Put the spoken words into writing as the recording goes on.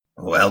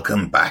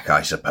Welcome back,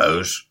 I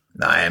suppose.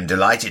 I am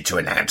delighted to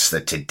announce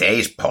that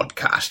today's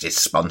podcast is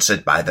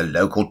sponsored by the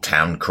local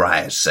town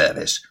criers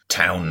service,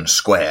 Town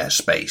Square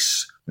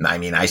Space. I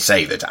mean, I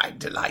say that I'm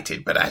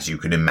delighted, but as you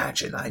can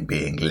imagine, I'm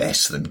being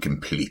less than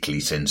completely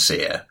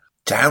sincere.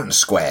 Town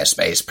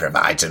Squarespace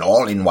provides an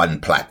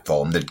all-in-one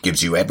platform that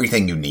gives you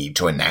everything you need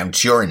to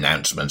announce your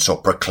announcements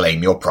or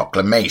proclaim your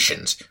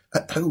proclamations.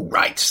 Who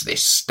writes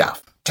this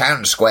stuff?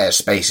 Town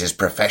Squarespace's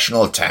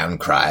professional town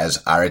criers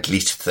are at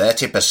least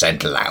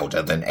 30%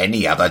 louder than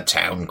any other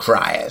town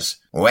criers.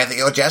 Whether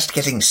you're just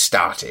getting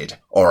started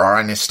or are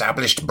an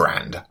established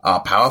brand, our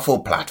powerful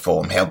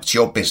platform helps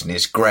your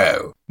business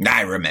grow.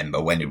 I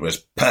remember when it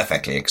was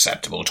perfectly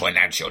acceptable to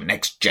announce your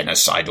next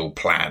genocidal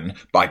plan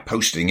by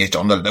posting it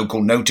on the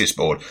local notice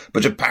board,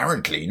 but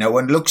apparently no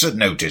one looks at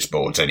notice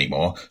boards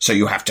anymore, so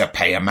you have to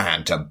pay a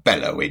man to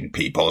bellow in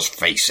people's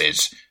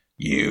faces.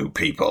 You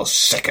people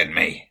sicken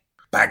me.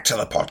 Back to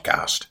the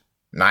podcast.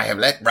 I have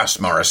let Russ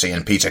Morrissey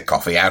and Peter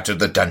Coffey out of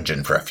the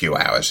dungeon for a few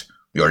hours.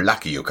 You're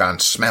lucky you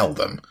can't smell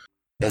them.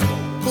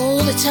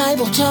 All the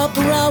tabletop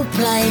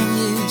role-playing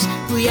news.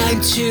 We aim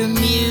to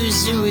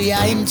amuse and we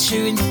aim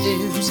to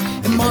enthuse.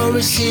 And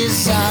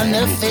Morris's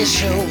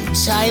unofficial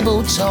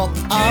tabletop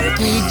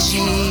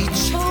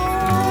RPG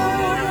talk.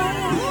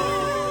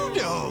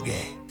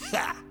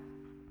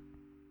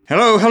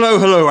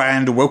 Hello,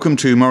 and welcome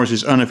to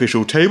Morris's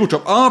unofficial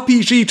tabletop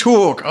RPG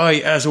talk. I,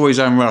 as always,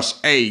 am Russ,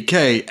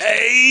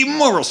 a.k.a.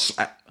 Morris.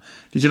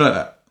 Did you like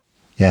that?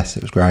 Yes,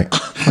 it was great.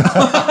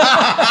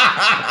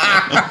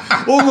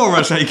 Or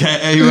Morris,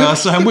 a.k.a.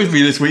 Russ, and with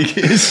me this week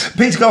is...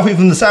 Peter Coffey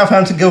from the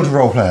Southampton Guild of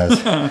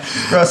Roleplayers.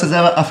 Russ, it's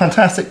a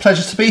fantastic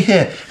pleasure to be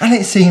here, and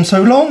it seems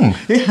so long.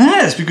 It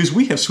has, because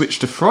we have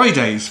switched to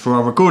Fridays for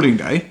our recording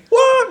day.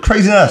 What?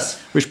 Craziness.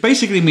 Which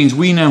basically means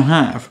we now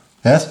have...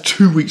 Yes?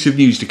 2 weeks of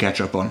news to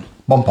catch up on.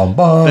 Bum, bum,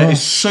 bum. There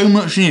is so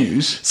much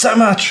news. So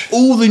much.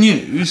 All the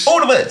news.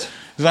 All of it.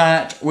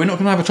 That we're not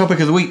going to have a topic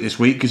of the week this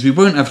week because we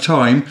won't have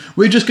time.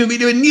 We're just going to be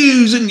doing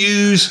news and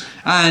news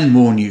and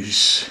more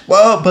news.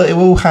 Well, but it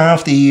will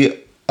have the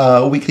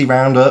weekly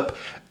roundup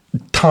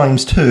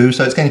times 2,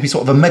 so it's going to be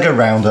sort of a mega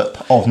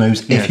roundup of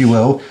news, Yes. if you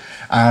will.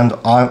 And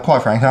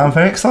quite frankly, I'm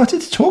very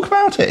excited to talk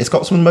about it. It's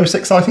got some of the most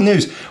exciting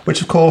news,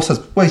 which of course has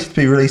waited to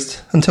be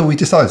released until we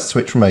decided to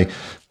switch from a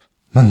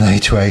Monday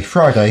to a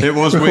Friday. It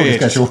was recording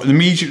weird. schedule.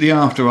 Immediately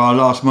after our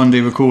last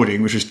Monday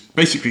recording, which was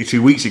basically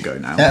 2 weeks ago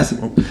now, Yes.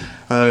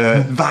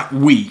 that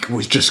week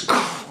was just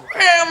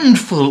crammed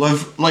full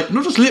of, like,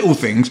 not just little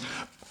things,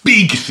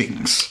 big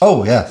things.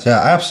 Oh, yes,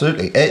 yeah,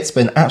 absolutely. It's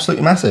been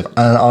absolutely massive,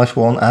 and I,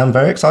 for one, am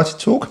very excited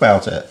to talk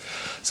about it.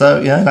 So,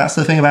 you know, that's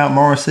the thing about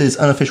Morris's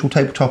unofficial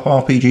tabletop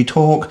RPG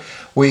talk.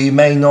 We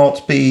may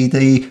not be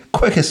the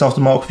quickest off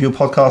the mark with your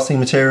podcasting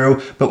material,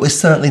 but we're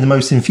certainly the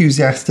most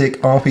enthusiastic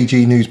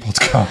RPG news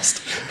podcast.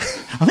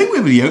 I think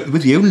we're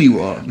the only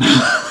one.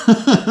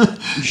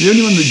 The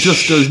only one that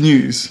just does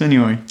news,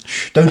 anyway.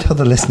 Don't tell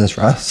the listeners,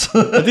 Russ.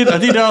 I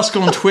did ask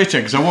on Twitter,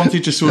 because I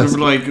wanted to sort of,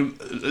 like,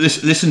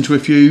 listen to a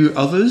few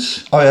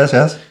others. Oh, yes,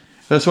 yes.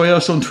 So I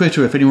asked on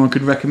Twitter if anyone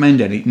could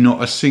recommend any.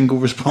 Not a single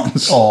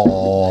response.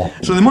 Oh.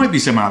 So there might be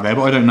some out there,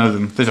 but I don't know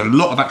them. There's a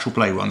lot of actual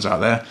play ones out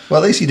there.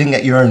 Well, at least you didn't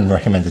get your own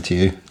recommended to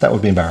you. That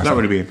would be embarrassing. That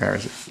would be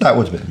embarrassing. That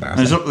would have been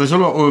embarrassing. There's a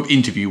lot of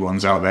interview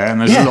ones out there,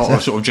 and there's Yes, a lot yes.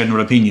 of sort of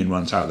general opinion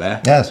ones out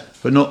there. Yes.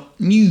 But not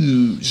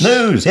news.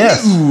 News,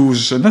 yes.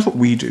 News, and that's what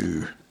we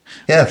do.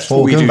 Yes, What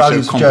for we good do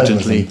values so of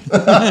competently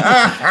journalism.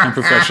 and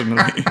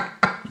professionally.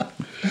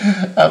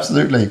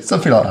 Absolutely.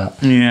 Something like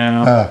that.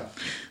 Yeah.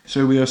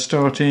 So we are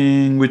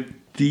starting with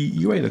the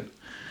UA then.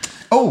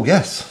 Oh,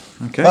 yes.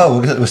 Okay. Well,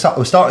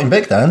 we're starting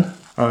big then.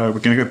 We're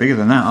going to go bigger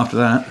than that after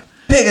that.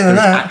 Bigger than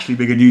There's that? actually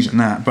bigger news than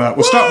that, but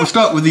we'll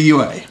start with the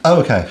UA.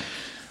 Oh, okay.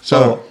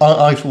 So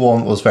I, for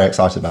one, was very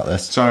excited about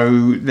this.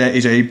 So there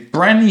is a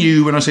brand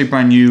new, when I say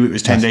brand new, it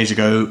was 10 days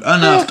ago,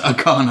 Unearthed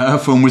Arcana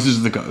from Wizards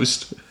of the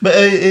Coast. But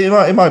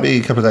it might be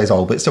a couple of days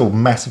old, but it's still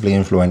massively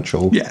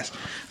influential. Yes.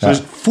 So there's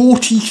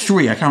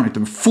 43, I counted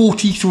them,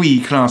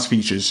 43 class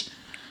features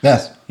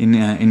Yes. in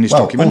this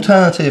document.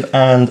 Alternative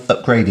and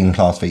upgrading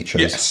class features.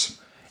 Yes.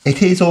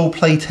 It is all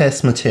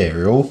playtest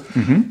material,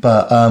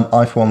 but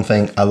I, for one,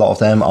 think a lot of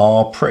them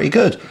are pretty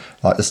good.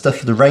 Like the stuff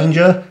for the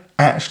Ranger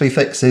actually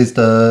fixes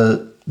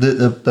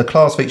the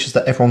class features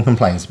that everyone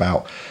complains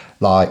about,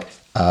 like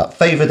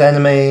favoured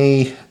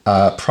enemy,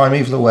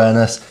 primeval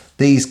awareness.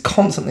 These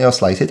constantly are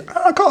slated, and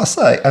I've got to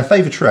say, and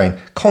favoured terrain,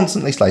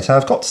 constantly slated,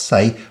 and I've got to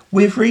say,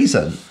 with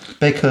reason,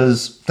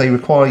 because they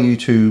require you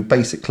to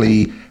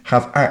basically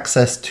have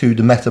access to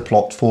the meta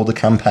plot for the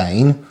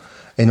campaign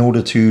in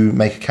order to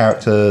make a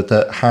character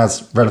that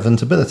has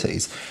relevant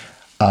abilities,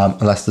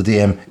 unless the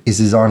DM is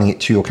designing it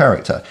to your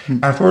character.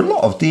 And for a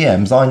lot of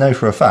DMs, I know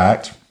for a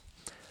fact,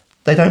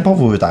 they don't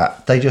bother with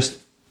that. They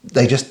just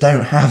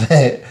don't have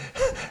it.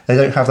 They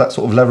don't have that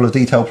sort of level of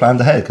detail planned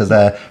ahead because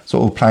they're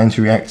sort of planning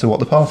to react to what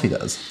the party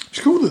does.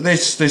 It's cool that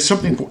there's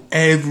something for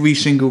every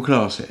single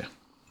class here.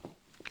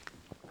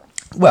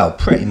 Well,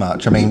 pretty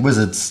much. I mean,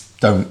 wizards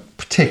don't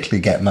particularly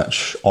get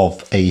much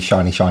of a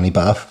shiny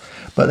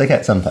buff, but they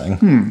get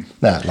something.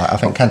 Yeah, like I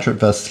think Cantrip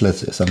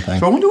Versatility or something.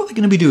 So I wonder what they're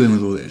going to be doing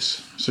with all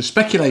this. So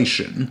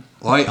speculation,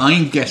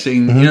 I'm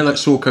guessing, you know, like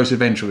Sword Coast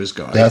Adventurers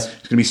guy. Yes.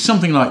 It's going to be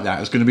something like that.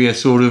 It's going to be a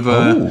sort of...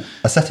 Ooh,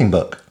 a setting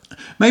book.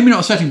 Maybe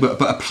not a setting book,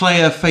 but a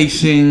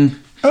player-facing...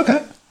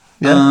 Okay.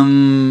 Yeah.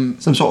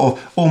 Some sort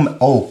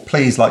of,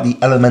 please, like the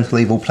Elemental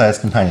Evil Player's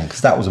Companion, because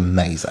that was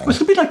amazing. Well, it's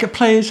going to be like a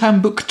Player's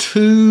Handbook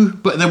 2,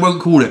 but they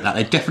won't call it that.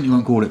 They definitely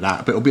won't call it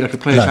that, but it'll be like a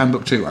Player's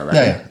Handbook 2, I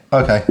reckon. Yeah.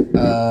 Okay.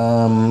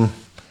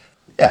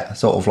 Yeah,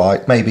 sort of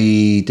like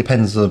maybe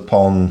depends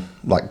upon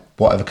like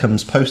whatever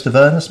comes post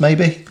Avernus,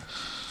 maybe.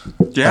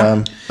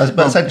 Yeah. But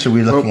essentially,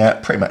 we're looking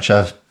at pretty much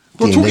a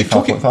D&D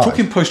 5.5.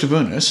 Talking post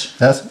Avernus.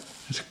 Yes.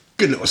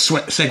 Good little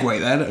segue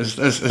there. That was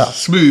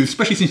smooth,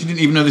 especially since you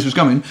didn't even know this was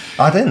coming.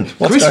 I didn't.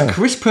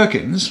 Chris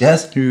Perkins,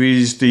 yes, who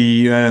is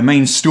the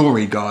main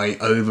story guy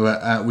over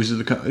at Wizard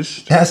of the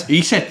Coast. Yes.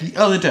 He said the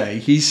other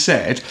day,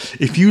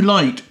 if you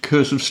liked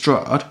Curse of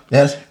Strahd,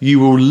 yes, you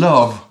will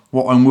love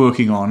what I'm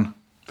working on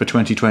for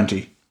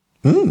 2020.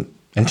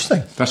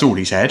 Interesting. That's all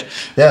he said.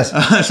 Yes.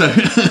 So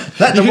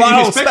let the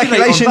wild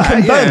speculation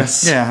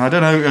commence. Yeah, I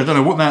don't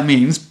know what that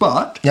means,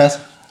 but yes.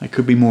 It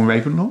could be more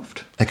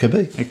Ravenloft. It could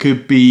be. It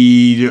could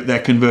be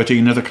they're converting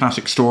another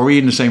classic story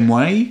in the same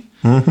way.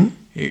 Mm-hmm.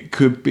 It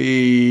could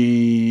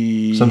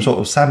be some sort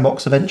of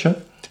sandbox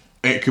adventure.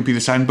 It could be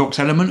the sandbox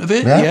element of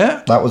it. Yeah.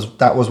 Yeah. That was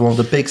one of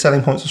the big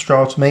selling points of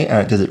Strahd to me,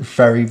 and it did it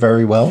very,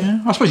 very well.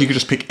 Yeah. I suppose you could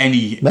just pick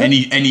any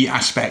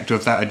aspect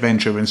of that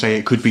adventure and say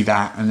it could be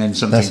that, and then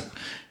something. Yes.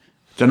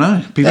 Don't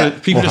know.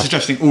 People are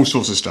suggesting all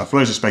sorts of stuff.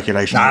 Loads of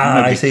speculation.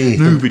 I see.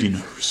 Nobody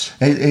knows.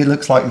 It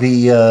looks like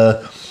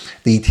the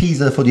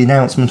teaser for the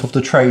announcement of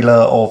the trailer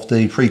of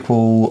the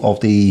prequel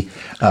of the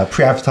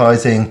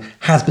pre-advertising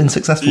has been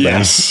successful.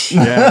 Yes.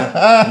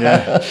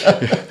 Yeah.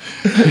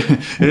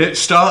 It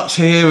starts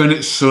here and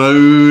it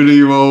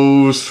slowly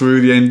rolls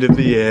through the end of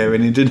the year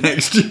and into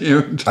next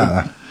year.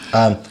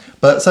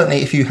 But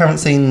certainly, if you haven't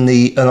seen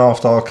the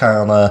Unearthed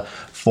Arcana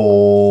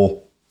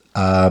for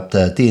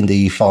the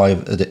D&D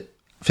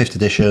 5th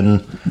edition,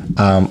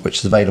 which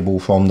is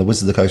available from the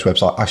Wizard of the Coast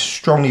website, I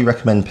strongly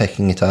recommend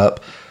picking it up.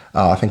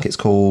 I think it's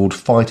called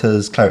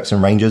Fighters, Clerics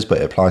and Rangers, but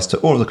it applies to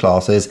all of the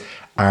classes,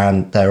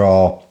 and there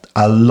are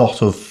a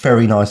lot of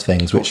very nice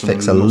things which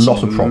fix a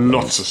lot of problems.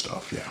 Lots of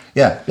stuff, yeah.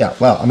 Yeah.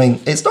 Well, I mean,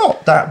 it's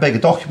not that big a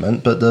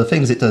document, but the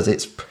things it does,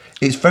 it's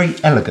very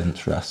elegant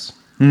for us.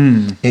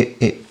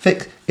 It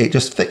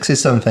just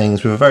fixes some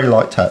things with a very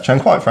light touch,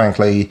 and quite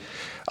frankly,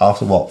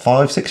 after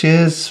 5-6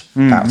 years,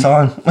 about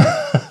time.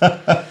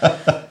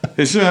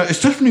 It's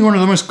definitely one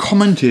of the most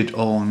commented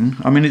on.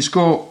 I mean, it's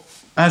got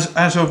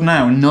as of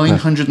now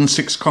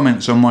 906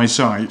 comments on my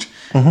site,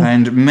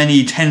 and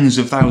many tens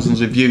of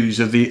thousands of views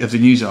of the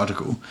news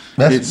article.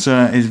 Yes. It's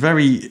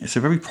a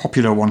very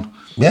popular one.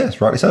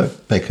 Yes, rightly so,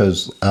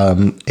 because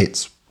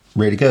it's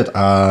really good.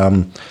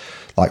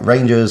 Like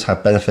Rangers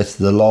have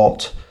benefited a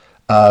lot.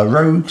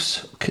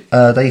 Rogues,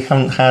 they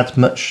haven't had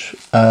much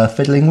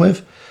fiddling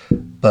with.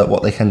 But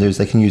what they can do is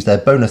they can use their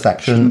bonus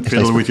action.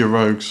 Fiddle with your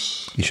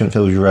rogues. You shouldn't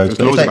fiddle with your rogues.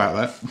 There's laws about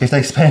that. If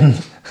they spend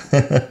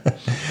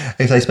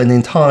the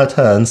entire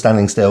turn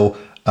standing still,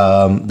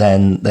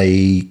 then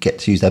they get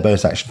to use their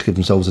bonus action to give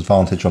themselves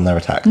advantage on their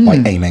attack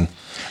by aiming.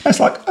 And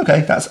it's like,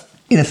 okay, that's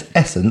in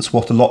essence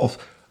what a lot of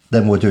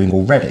them were doing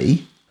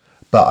already.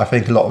 But I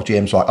think a lot of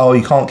GMs are like, oh,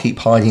 you can't keep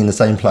hiding in the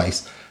same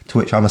place. To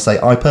which I must say,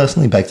 I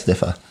personally beg to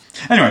differ.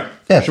 Anyway,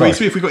 shall we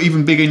see if we've got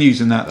even bigger news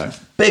than that, though?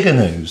 Bigger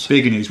news.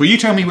 Well, you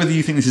tell me whether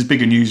you think this is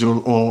bigger news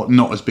or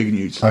not as bigger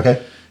news.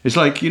 Okay. It's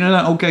like, you know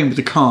that old game with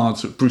the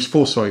cards, Bruce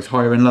Forsyth,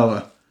 Higher and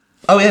Lower?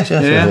 Oh, yes.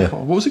 Yeah.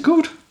 What was it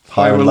called?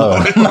 Higher and Lower.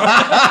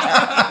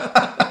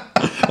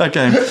 That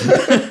game.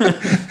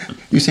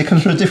 You see, it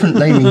comes from a different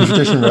naming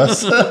tradition,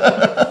 Russ.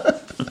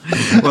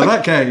 Well,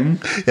 that game...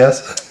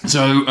 Yes.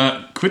 So,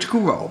 Critical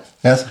Role...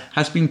 Yes.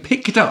 ...has been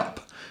picked up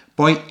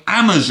by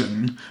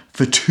Amazon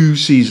for 2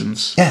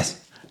 seasons. Yes.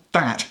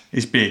 That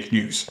is big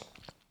news.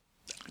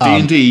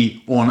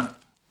 D&D on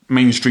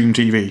mainstream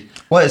TV.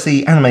 Well, it's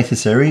the animated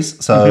series,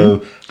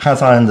 so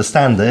as I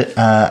understand it,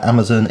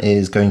 Amazon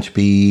is going to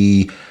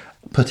be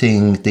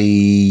putting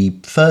the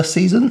first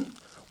season,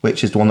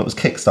 which is the one that was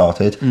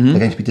kickstarted, they're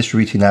going to be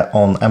distributing that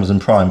on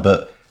Amazon Prime,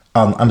 but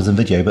on Amazon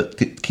Video, but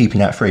keeping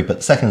that free. But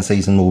the second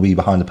season will be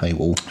behind the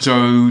paywall.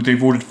 So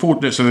they've ordered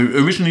 4. So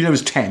originally there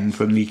was 10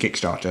 from the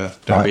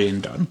Kickstarter that are being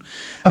done.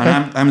 Okay.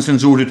 And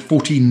Amazon's ordered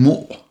 14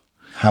 more.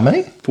 How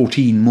many?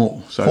 14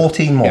 more. So,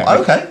 14 more. Yeah,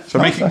 okay. So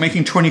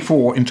making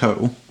 24 in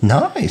total.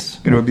 Nice.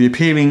 Going to be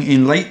appearing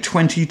in late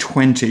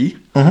 2020.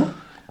 And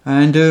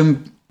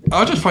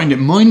I just find it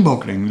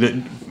mind-boggling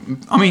that,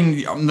 I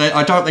mean,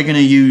 I doubt they're going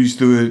to use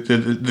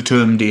the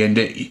term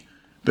D&D,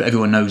 but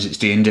everyone knows it's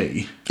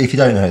D&D. If you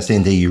don't know it's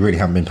D&D, you really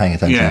haven't been paying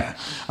attention. Yeah.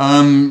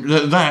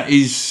 That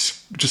is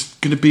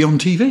just going to be on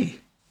TV.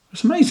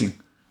 It's amazing.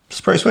 It's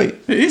pretty sweet.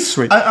 It is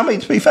sweet. I mean,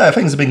 to be fair,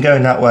 things have been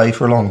going that way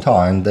for a long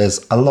time. There's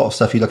a lot of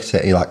stuff you look at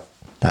it and you're like,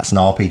 that's an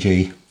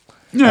RPG.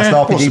 Yeah, that's an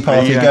RPG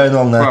party going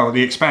on there. Well,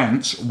 The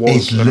Expanse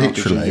was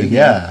literally, RPG,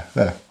 yeah.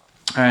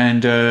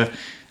 And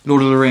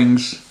Lord of the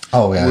Rings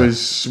Oh, yeah.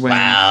 was when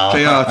Wow.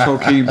 J.R.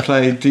 Tolkien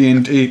played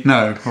D&D.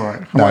 No, all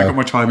right. I might have got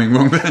my timing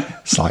wrong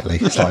there. Slightly.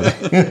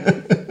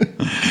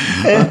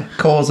 Yeah,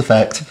 cause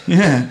effect.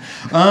 Yeah.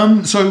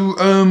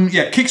 Kickstarter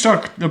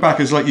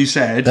backers, like you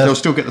said, they'll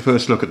still get the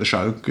first look at the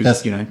show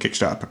because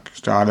Kickstarter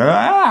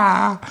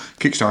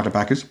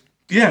backers.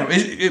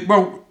 Yeah.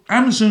 Well,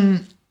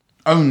 Amazon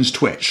owns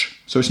Twitch,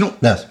 so it's not.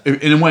 Yes.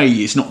 In a way,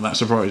 it's not that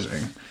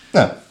surprising.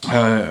 No.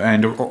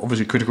 And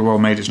obviously, Critical Role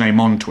made its name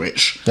on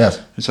Twitch.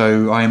 Yes.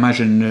 So I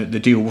imagine the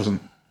deal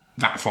wasn't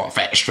that far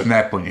fetched from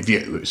their point of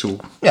view. It's all.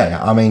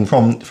 Yeah. I mean,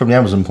 from the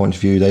Amazon point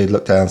of view, they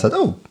looked down and said,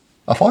 "Oh,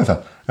 a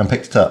 £5," and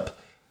picked it up.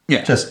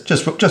 Yeah.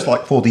 Just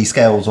like for the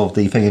scales of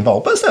the thing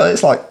involved, but still,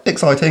 it's like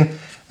exciting,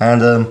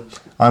 and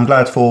I'm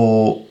glad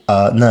for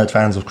nerd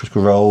fans of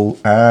Critical Role.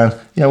 And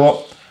you know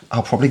what?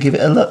 I'll probably give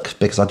it a look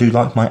because I do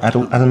like my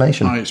adult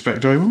animation. I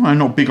expect I will. I'm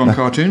not big on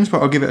cartoons,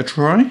 but I'll give it a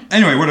try.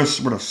 Anyway, what else?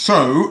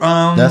 So,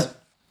 Yes.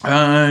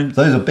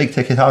 Those are big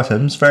ticket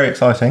items. Very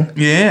exciting.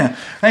 Yeah.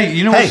 Hey,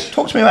 you know Hey, what?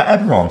 talk to me about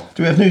Eberron.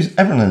 Do we have news?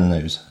 Eberron in the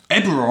news?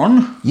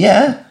 Eberron?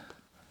 Yeah.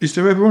 Is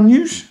there Eberron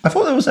news? I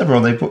thought there was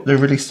Eberron. They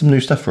released some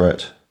new stuff for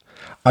it.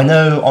 I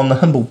know on the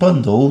Humble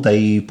Bundle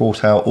they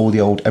brought out all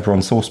the old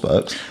Eberron source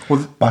books.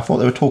 Well, But I thought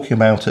they were talking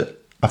about it.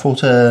 I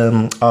thought,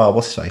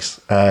 what's his face?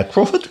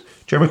 Crawford?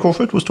 Jeremy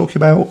Crawford was talking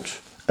about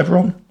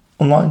Eberron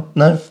online?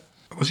 No?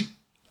 was he?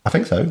 I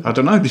think so. I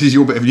don't know. This is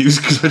your bit of news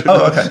because I don't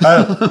know. Oh, okay.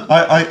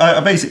 I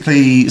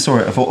basically saw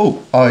it. I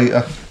thought,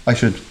 I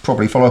should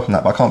probably follow up on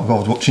that, but I can't be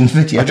bothered watching the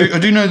video. I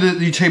do know that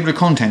the table of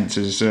contents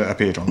has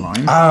appeared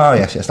online. Ah,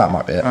 yes, that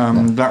might be it.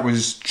 That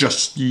was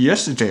just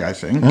yesterday, I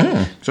think.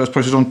 So it was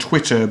posted on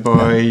Twitter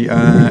by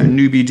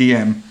Newbie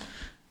DM.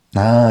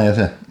 Ah, yes,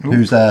 yeah.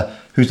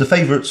 Who's the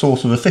favourite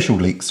source of official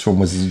leaks from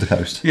Wizards of the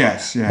Coast?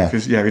 Yes,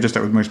 because he does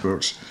that with most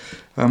books.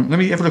 Let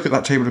me have a look at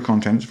that table of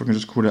contents if I can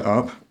just call it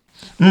up.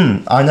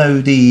 I know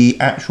the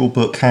actual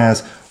book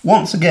has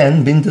once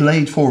again been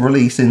delayed for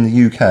release in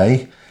the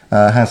UK.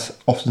 Has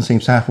often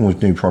seems to happen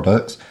with new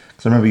products.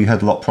 Because I remember you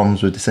had a lot of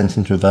problems with Descent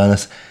into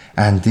Avernus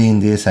and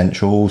D&D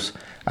Essentials.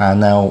 And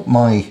now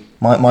my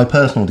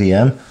personal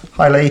DM,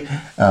 Hailey,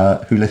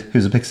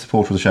 who's a big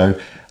supporter of the show,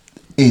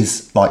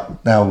 is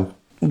like now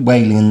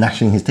wailing and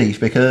gnashing his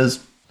teeth because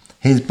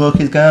his book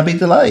is going to be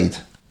delayed.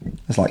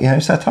 It's like,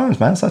 sad times,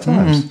 man, sad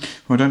times.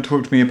 Well, don't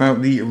talk to me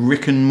about the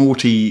Rick and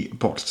Morty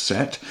box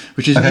set,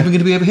 which isn't even going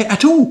to be over here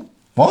at all.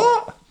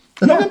 What?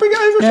 They're not going to bring it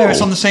over at all? Yeah,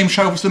 it's on the same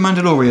shelf as The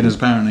Mandalorian,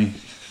 apparently.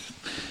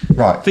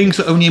 Right. Things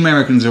that only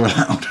Americans are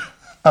allowed.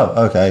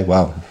 Oh, okay.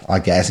 Well, I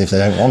guess if they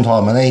don't want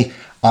our money,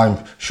 I'm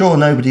sure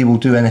nobody will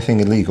do anything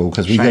illegal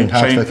because we don't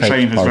have the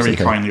Shane has very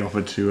capability. kindly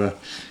offered to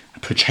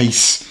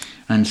purchase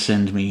and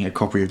send me a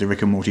copy of the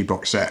Rick and Morty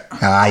box set.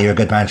 Ah, you're a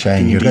good man,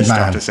 Shane. You're a good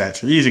man. Starter set.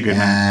 He's a good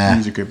man.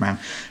 He's a good man.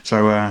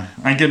 So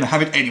I'm going to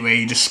have it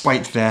anyway,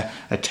 despite their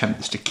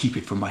attempts to keep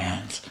it from my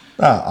hands.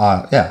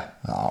 Yeah.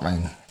 I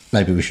mean,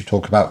 maybe we should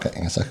talk about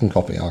getting a second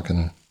copy.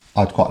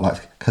 I'd quite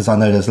like, because I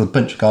know there's a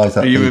bunch of guys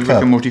that. Are you a Rick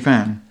and Morty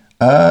fan?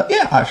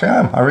 Yeah, actually I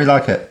am. I really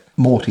like it.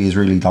 Morty is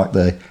really like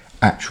the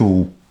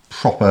actual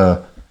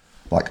proper,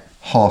 like,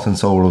 heart and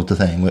soul of the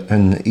thing,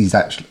 and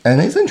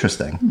it's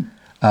interesting.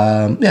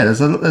 There's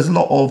a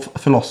lot of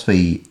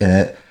philosophy in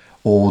it,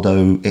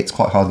 although it's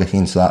quite hard getting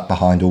into that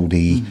behind all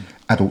the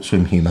Adult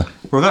Swim humour.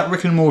 Well, that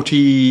Rick and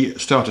Morty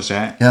starter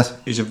set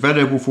is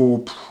available for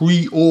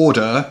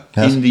pre-order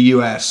in the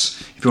US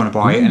if you want to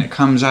buy it, and it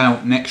comes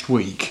out next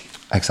week.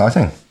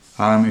 Exciting.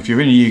 If you're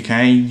in the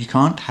UK, you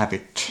can't have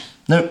it.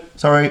 Nope,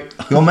 sorry,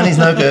 your money's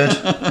no good.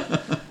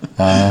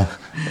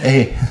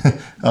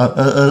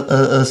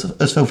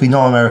 As filthy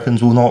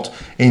non-Americans will not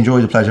enjoy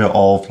the pleasure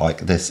of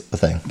this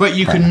thing. But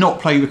you can not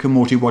play Rick and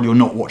Morty while you're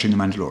not watching The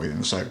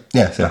Mandalorian, so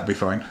that'll be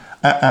fine.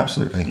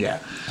 Absolutely. Yeah.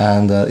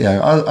 And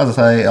as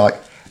I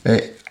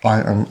say,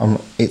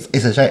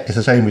 it's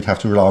a shame we'd have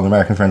to rely on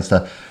American friends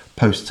to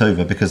post it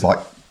over because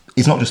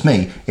it's not just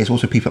me; it's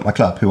also people at my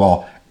club who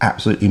are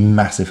absolutely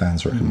massive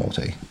fans of Rick and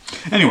Morty.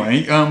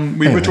 Anyway,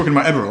 we were talking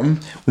about Eberron.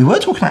 We were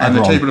talking about and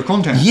Eberron. the table of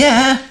contents.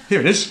 Yeah.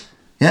 Here it is.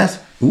 Yes.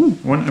 Ooh.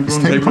 One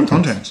Eberron table of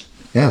contents.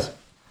 Yes.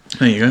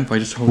 There you go. If I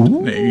just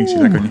hold there, you can see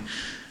that, can't you?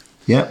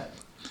 Yeah.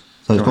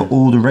 So it's got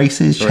all the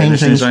races,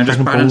 changes. I'm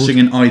just balancing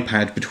an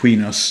iPad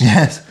between us.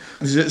 Yes.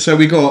 So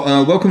we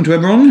got Welcome to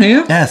Eberron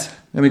here. Yes.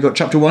 Then we got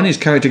Chapter 1 is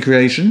character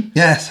creation.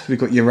 Yes. We've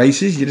got your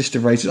races, your list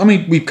of races. I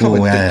mean, we've covered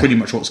pretty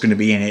much what's going to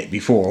be in it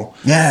before.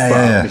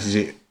 Yeah. This is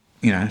it.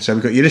 So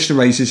we've got your list of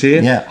races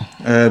here.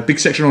 Yeah. Big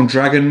section on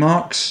dragon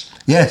marks.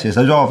 Yes, those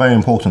are very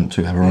important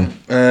to Eberron.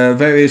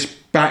 Various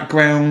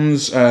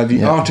backgrounds.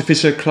 The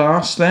artificer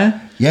class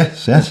there.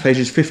 Yes.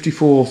 Pages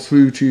 54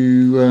 through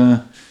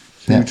to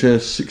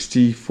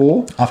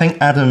 64. I think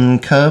Adam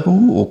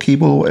Kerbel or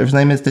Keeble, whatever his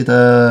name is, did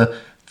a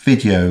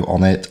video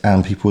on it,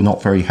 and people were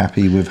not very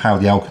happy with how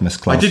the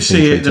alchemist class. I did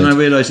see it, then I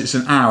realised it's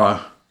an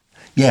hour.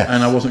 Yeah.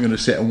 And I wasn't going to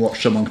sit and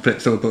watch someone flip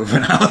through a book for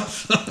an hour.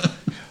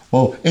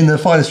 Well, in the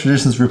finest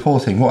traditions of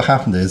reporting, what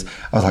happened is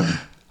I was like,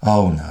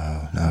 oh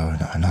no,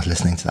 I'm not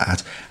listening to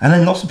that. And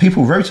then lots of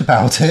people wrote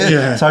about it,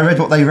 Yeah. so I read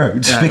what they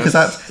wrote, Yeah, because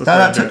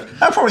that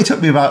probably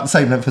took me about the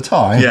same length of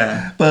time.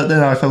 Yeah. But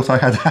then I felt I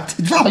had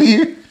added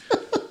value.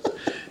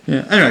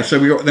 Yeah. Anyway, so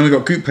we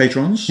got group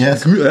patrons.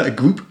 Yes.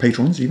 Group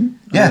patrons even.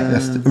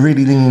 That's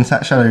really leaning into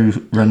that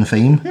Shadowrun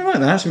theme. Yeah, like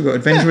that. So we've got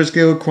Adventurers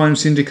Guild, Crime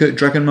Syndicate,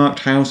 Dragon Marked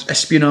House,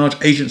 Espionage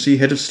Agency,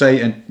 Head of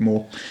State, and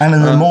more. And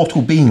an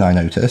immortal being, I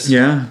noticed.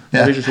 Yeah.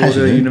 Religious as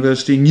you Order, do.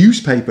 University,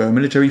 Newspaper,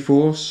 Military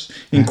Force,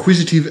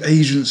 Inquisitive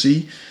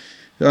Agency.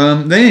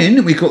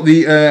 Then we got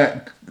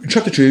the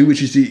Chapter 2,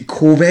 which is the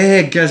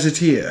Corvair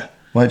Gazetteer.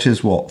 Which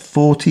is what,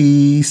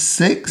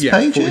 46 Yeah,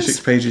 pages? 46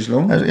 pages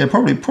long. Yeah,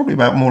 probably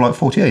about more like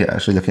 48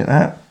 actually, looking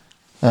at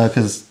that.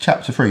 Because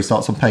chapter 3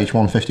 starts on page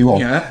 151.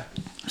 Yeah.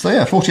 So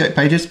yeah, 48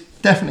 pages.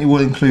 Definitely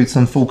will include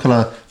some full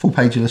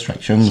page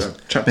illustrations,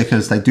 So,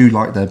 because they do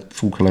like their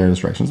full colour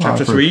illustrations.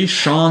 Chapter 3,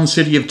 Shan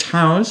City of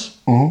Towers.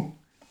 Mhm.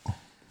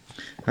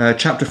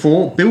 Chapter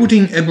 4,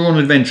 Building Eberron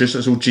Adventures.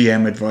 That's all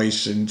GM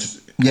advice and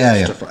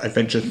stuff like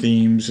adventure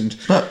themes.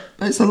 But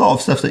it's a lot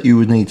of stuff that you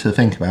would need to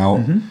think about.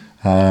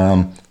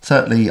 Mm-hmm.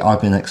 Certainly,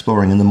 I've been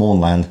exploring in the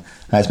Mornland.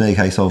 It's been a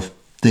case of,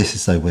 this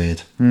is so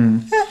weird.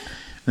 Then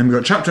we've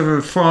got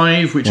Chapter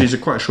 5, which is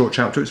quite a short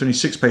chapter. It's only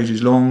 6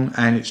 pages long,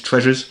 and it's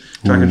treasures,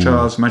 dragon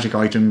shards, magic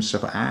items,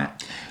 stuff like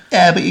that.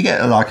 Yeah, but you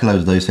get like a load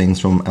of those things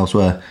from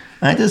elsewhere.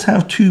 And it does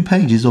have 2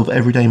 pages of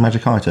everyday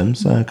magic items,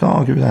 so can't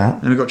argue with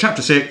that. And we've got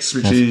Chapter 6,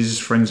 which is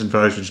Friends and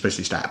Foes, which is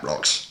basically stat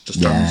blocks.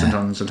 Just tons Yeah. and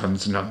tons and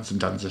tons and tons and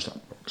tons of stat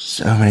blocks.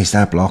 So many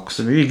stat blocks.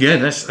 So there you go,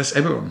 that's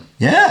Eberron.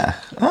 Yeah.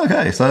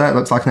 Okay, so that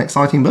looks like an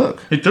exciting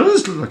book. It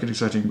does look like an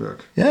exciting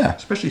book. Yeah.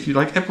 Especially if you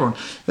like Eberron.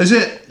 There's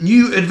a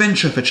new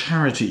adventure for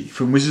charity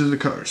from Wizards of the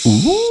Coast.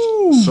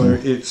 Ooh. So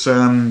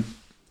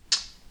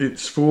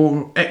it's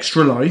for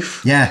Extra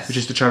Life, Yes. which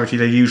is the charity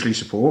they usually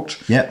support,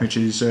 Yep. which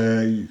is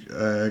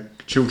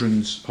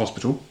Children's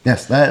Hospital.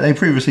 Yes, they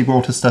previously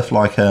brought us stuff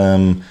like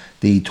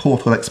the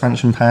Tortle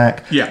expansion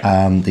pack,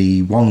 Yeah.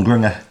 the One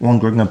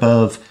Grung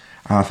Above.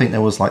 I think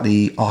there was like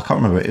I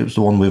can't remember, it was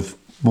the one with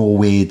more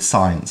weird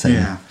science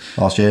in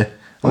last year.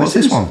 What's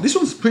this one? This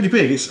one's pretty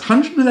big. It's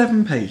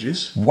 111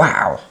 pages.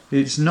 Wow.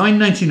 It's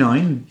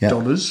 $9.99.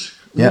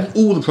 Yep.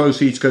 All the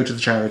proceeds go to the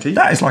charity.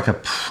 That is like a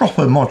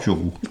proper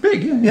module. It's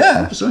big, yeah.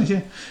 Yeah. It's proper size,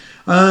 yeah.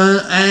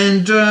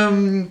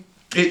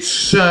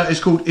 It's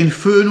called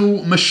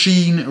Infernal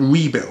Machine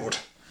Rebuild.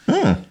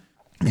 It's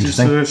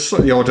Interesting.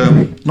 slightly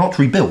odd. Not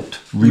rebuilt.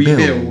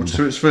 Rebuild.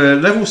 So it's for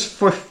levels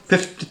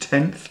 5th to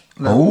 10th.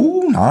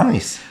 Oh,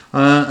 nice.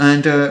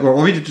 Well,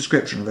 I'll read a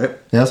description of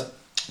it. Yes.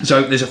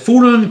 So there's a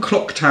fallen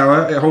clock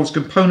tower. It holds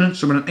components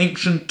from an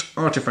ancient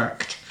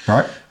artifact.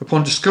 Right.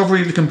 Upon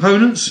discovery of the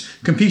components,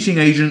 competing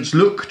agents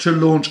look to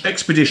launch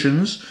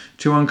expeditions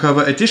to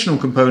uncover additional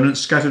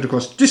components scattered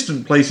across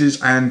distant places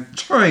and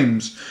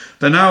times.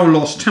 The now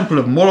lost Temple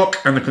of Moloch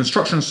and the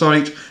construction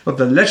site of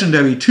the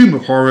legendary Tomb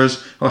of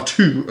Horrors are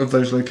 2 of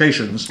those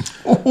locations.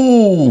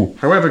 Oh,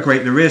 However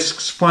great the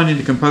risks, finding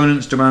the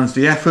components demands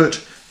the effort,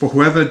 for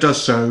whoever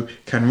does so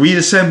can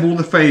reassemble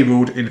the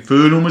fabled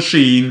infernal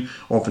machine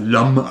of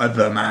Lum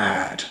the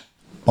Mad.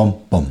 bum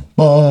bum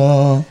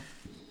bum.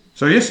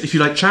 So yes, if you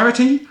like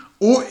charity,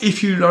 or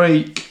if you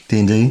like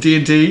D&D.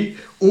 D&D,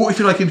 or if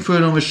you like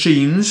infernal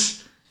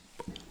machines,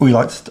 We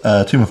liked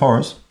Tomb of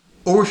Horrors.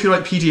 or if you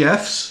like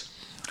PDFs,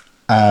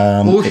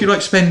 or if you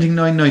like spending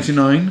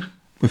 $9.99,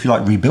 If you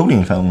like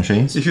rebuilding film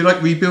machines. if you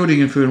like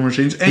rebuilding infernal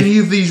machines, any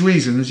of these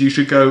reasons, you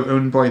should go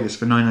and buy this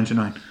for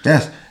 $9.99.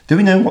 Yes. Do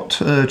we know what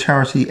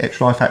charity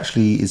Extra Life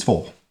actually is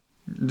for?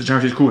 The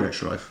charity is called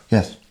Extra Life.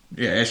 Yes.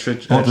 Yeah, it's for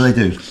What do they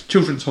do?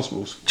 children's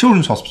hospitals.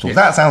 Children's Hospital. Yes.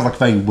 That sounds like a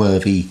very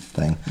worthy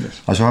thing.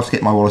 Yes. I shall have to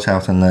get my wallet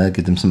out and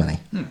give them some money.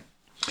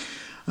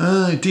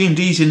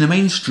 D&D's in the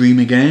mainstream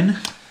again.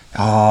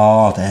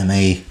 Ah, dear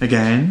me.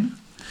 Again.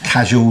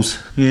 Casuals.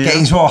 Yeah. Get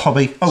into our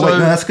hobby. Oh, So- wait, no,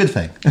 that's a good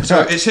thing.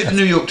 So it's hit the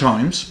New York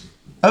Times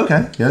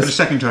Okay, for the yes.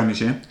 second time this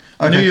year.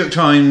 The Okay. New York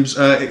Times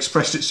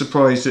expressed its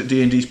surprise at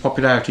D&D's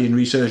popularity and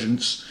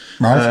resurgence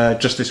Right.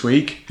 just this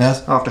week,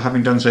 Yes. after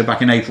having done so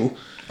back in April.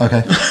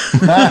 Okay.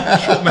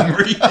 Short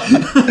memory.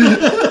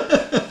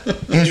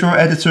 Here's your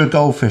editor of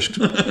Goldfish,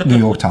 New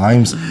York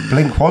Times.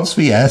 Blink once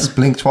for yes,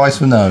 blink twice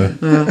for no.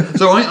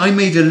 So I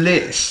made a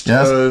list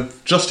Yes.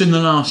 of, just in the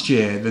last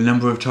year, the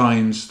number of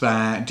times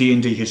that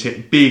D&D has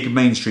hit big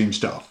mainstream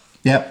stuff.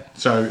 Yep.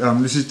 So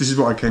this is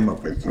what I came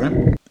up with.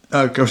 Right?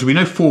 So we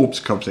know Forbes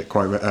covers it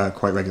quite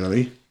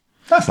regularly.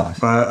 That's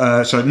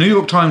nice. So New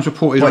York Times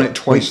reported on it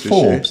twice this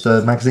year. Forbes,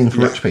 the magazine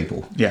for rich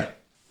people. Yeah.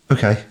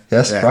 Okay,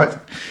 yes, Yeah. right.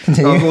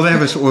 Continue. Well, they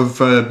have a sort of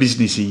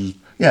businessy.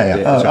 yeah.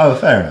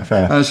 Fair enough,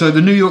 fair enough. So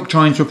the New York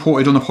Times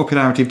reported on the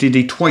popularity of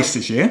D&D twice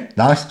this year.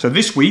 Nice. So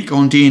this week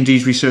on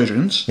D&D's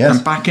Resurgence, Yes.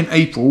 and back in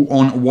April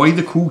on why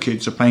the cool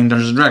kids are playing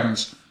Dungeons and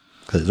Dragons.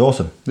 Because it's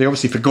awesome. They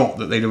obviously forgot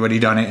that they'd already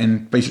done it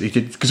and basically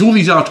did, because all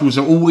these articles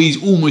are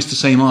always almost the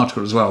same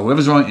article as well.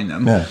 Whoever's writing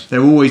them,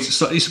 they're always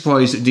slightly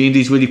surprised that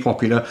D&D is really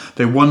popular.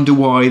 They wonder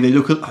why.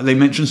 They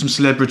mention some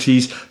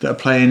celebrities that are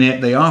playing it.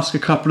 They ask a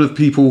couple of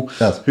people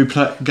who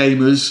play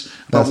gamers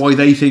about why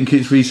they think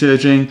it's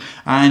resurging,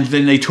 and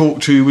then they talk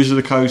to Wizard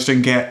of the Coast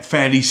and get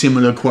fairly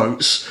similar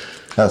quotes.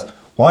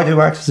 Why do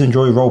actors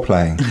enjoy role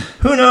playing?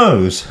 Who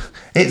knows?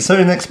 It's so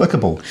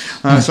inexplicable.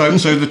 So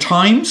the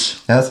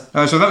Times. Yes.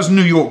 So that was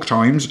New York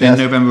Times in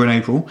November and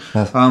April.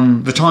 Yes.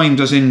 The Times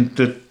as in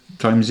the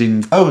Times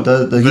in. Oh,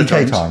 the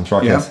UK Times,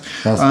 right? Yeah.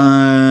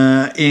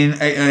 Yes.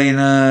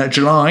 In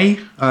July,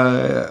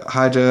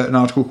 had an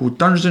article called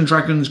 "Dungeons and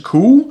Dragons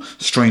Cool.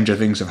 Stranger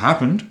Things Have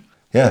Happened."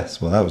 Yes.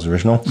 Well, that was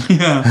original.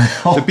 Yeah.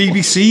 The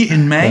BBC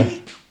in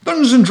May.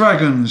 Dungeons and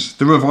Dragons: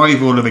 The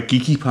Revival of a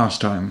Geeky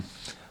Pastime.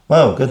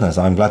 Well, goodness,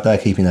 I'm glad they're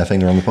keeping their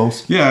finger on the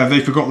pulse. Yeah, they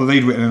forgot that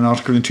they'd written an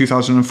article in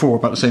 2004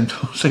 about the same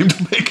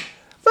topic.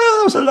 Well,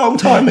 that was a long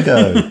time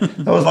ago.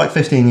 That was like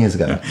 15 years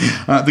ago.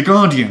 The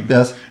Guardian.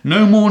 Yes.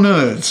 No More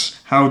Nerds.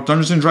 How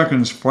Dungeons and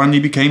Dragons finally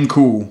became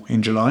cool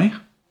in July.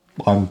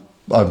 I'm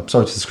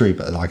sorry to disagree,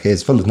 but like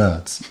it's full of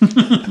nerds.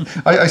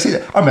 I see.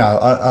 I mean,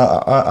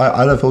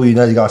 I love all you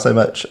nerdy guys so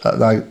much,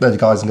 like nerdy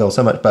guys and girls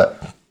so much.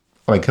 But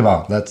I mean, come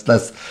on, let's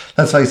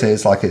face it.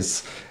 It's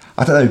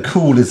I don't know.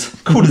 Cool is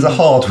a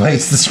hard way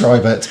to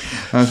describe it.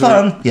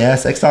 Fun,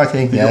 yes.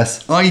 Exciting,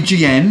 yes.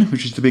 IGN,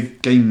 which is the big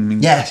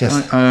gaming. Yes.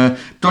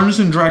 Dungeons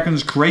and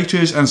Dragons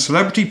creators and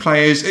celebrity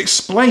players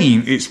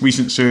explain its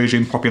recent surge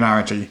in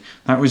popularity.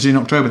 That was in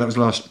October. That was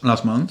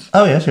last month.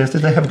 Oh yes. Did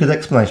they have a good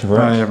explanation for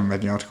it? I haven't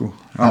read the article.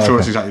 I'm sure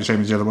it's exactly the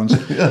same as the other ones.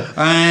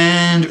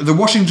 And the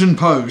Washington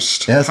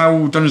Post. Yes.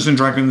 How Dungeons and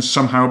Dragons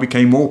somehow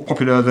became more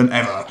popular than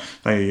ever.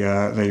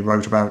 They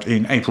wrote about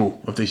in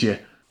April of this year.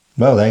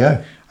 Well, there you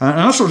go. And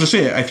that's sort of just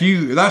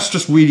it. That's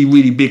just really,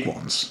 really big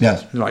ones.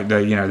 Yes. Like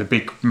the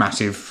big,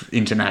 massive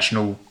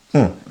international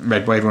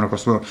red wave one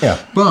across the world. Yeah.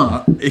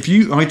 But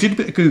I did a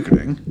bit of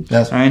Googling.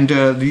 Yes. And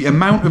the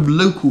amount of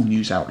local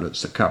news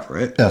outlets that cover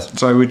it. Yes.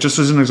 So just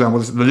as an example,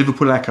 there's the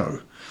Liverpool Echo,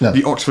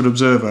 the Oxford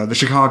Observer, the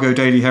Chicago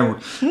Daily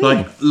Herald.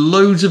 Like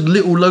loads of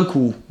little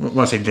local,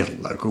 well, I say little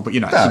local, but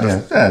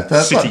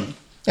city.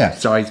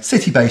 Size.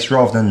 City-based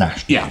rather than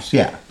national.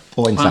 Yeah.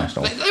 Or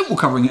international. They're all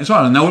covering it as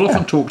well, and they'll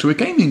often talk to a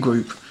gaming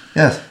group.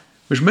 Yes.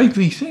 Which made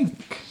me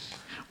think,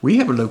 we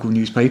have a local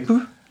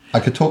newspaper. I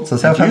could talk to the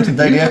Southampton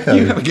Daily Echo.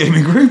 You have a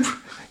gaming group.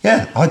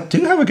 Yeah, I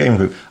do have a gaming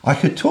group. I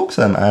could talk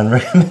to them and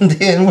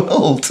recommend Ian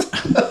Wold.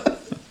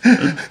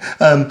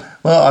 Well,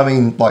 I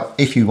mean, like,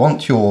 if you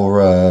want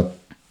your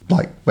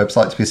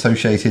website to be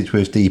associated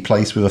with the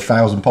place with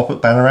 1,000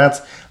 pop-up banner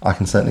ads, I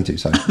can certainly do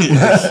so.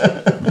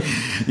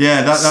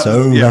 Yeah,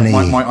 many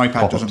my iPad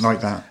pop-ups. doesn't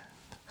like that.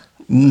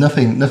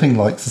 Nothing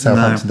like the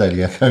Southampton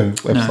Daily Echo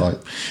website.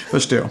 No.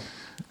 But still.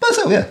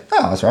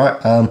 That's all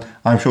right.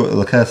 I'm sure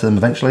it'll occur to them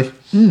eventually.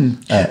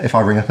 If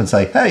I ring up and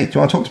say, "Hey, do you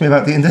want to talk to me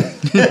about D&D?"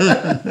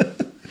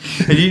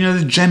 Hey, do you know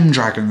the Gem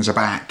Dragons are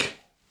back?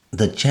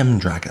 The Gem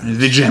Dragons.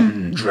 The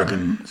Gem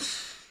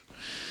Dragons.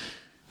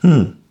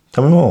 Tell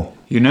me more.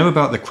 You know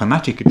about the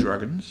Chromatic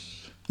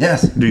Dragons?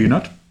 Yes. Do you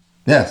not?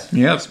 Yes.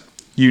 Yes.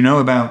 You know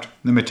about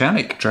the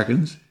Metallic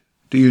Dragons?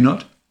 Do you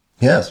not?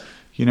 Yes.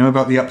 You know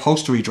about the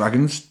Upholstery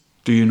Dragons?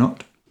 Do you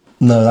not?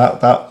 No,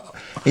 that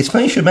it's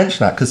funny you should mention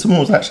that, because someone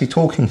was actually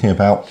talking to me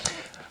about,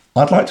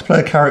 I'd like to play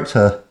a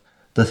character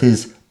that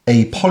is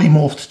a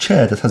polymorphed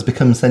chair that has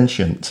become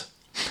sentient.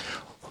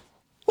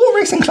 What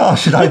racing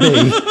class should I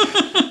be?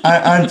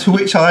 and to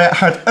which I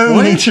had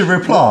only to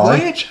reply, Why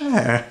a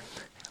chair?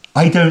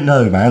 I don't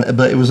know, man,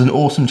 but it was an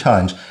awesome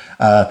challenge.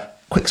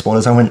 Quick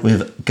spoilers, I went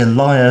with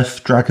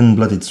Goliath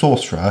Dragon-Blooded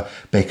Sorcerer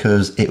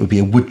because it would be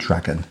a wood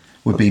dragon,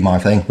 would be my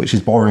thing, which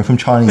is borrowing from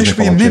Chinese It should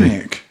be a mythology.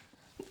 mimic.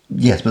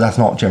 Yes, but that's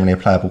not generally a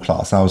playable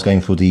class. I was going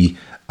for the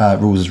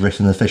rules as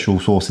written, official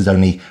sources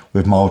only,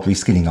 with mild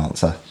reskinning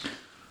answer,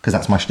 because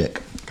that's my shtick.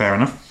 Fair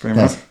enough.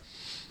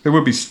 It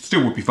would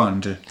still be fun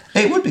to.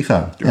 It would be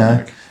fun. Do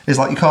it. It's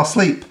like you cast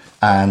sleep,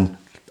 and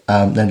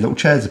then little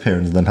chairs appear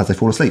under them as they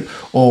fall asleep.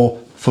 Or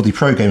for the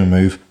pro gamer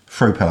move,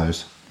 throw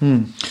pillows.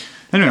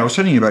 Anyway, I was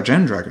telling you about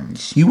Gem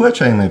Dragons. You were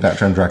telling me about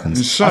Gem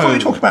Dragons. So- I thought you were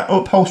talking about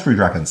upholstery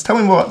dragons. Tell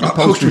me what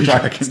upholstery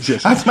dragons.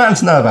 Yes. I demand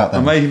to know about I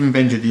them. may have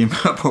invented the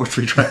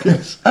Upholstery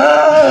Dragons.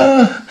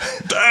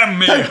 Damn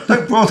me!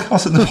 Don't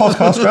broadcast it in the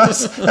podcast,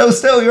 Russ. That was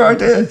still your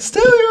idea.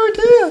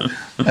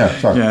 Yeah,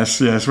 sorry. Yes.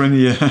 When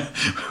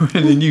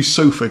the new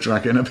sofa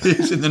dragon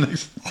appears in the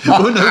next,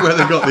 I don't know where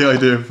they got the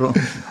idea from.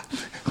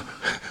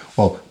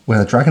 Well, when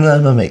a dragon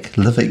and a mimic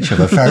love each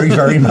other very,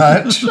 very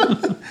much.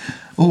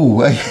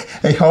 Ooh, a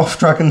half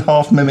dragon,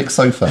 half mimic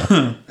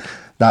sofa.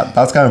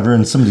 That's going to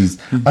ruin somebody's.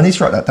 I need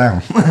to write that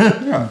down.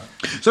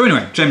 So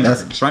anyway, Gem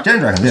Dragons, right? Gem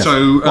Dragons, yes.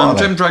 So What are they?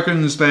 Gem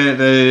Dragons, they're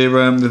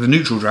the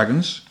neutral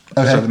dragons.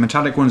 Okay. So the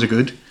metallic ones are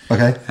good.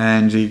 Okay.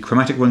 And the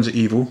chromatic ones are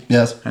evil.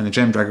 Yes. And the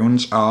Gem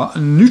Dragons are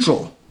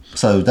neutral.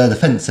 So they're the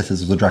fence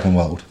sitters of the dragon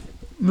world.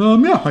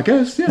 Yeah, I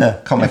guess. Yeah,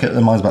 can't make up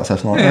their minds about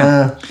stuff like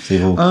Yeah. it's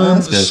evil.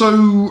 That's good.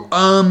 So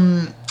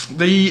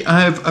they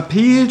have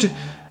appeared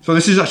So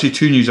this is actually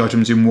 2 news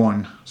items in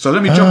one. So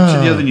let me jump to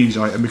the other news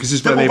item because this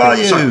is where they Double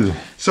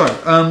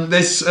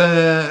there's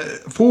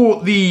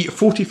for the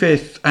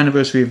 45th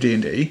anniversary of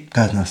D&D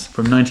Goodness.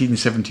 from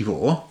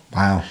 1974.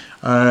 Wow.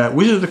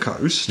 Wizard of the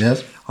Coast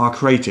Yes. are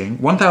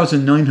creating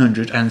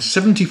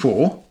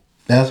 1,974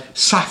 Yes.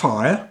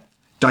 sapphire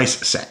dice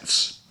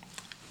sets.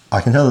 I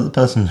can tell that the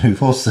person who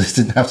forced this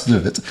didn't have to do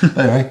it.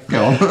 Anyway,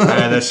 go on.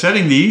 They're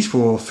selling these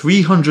for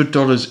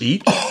 $300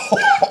 each.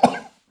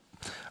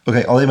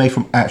 Okay, are they made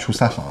from actual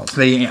sapphires?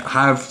 They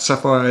have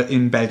sapphire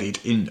embedded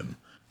in them.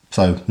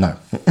 So, no.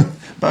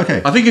 But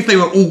okay. I think if they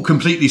were all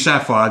completely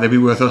sapphire, they'd be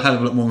worth a hell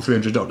of a lot more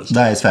than $300.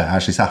 That is fair.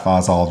 Actually,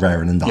 sapphires are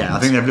rarer than diamonds. Yeah, I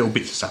think they have little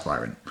bits of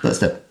sapphire in. But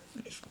still.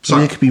 So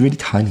They could be really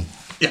tiny.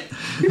 yeah,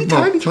 Really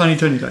well, tiny.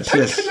 tiny dice.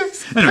 Yes. Tiny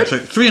dice. Anyway, so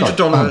 $300.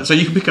 Sorry. So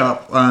you can pick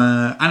up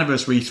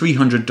anniversary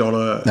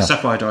 $300 No.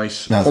 sapphire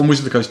dice No. on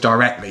Wizard of the Coast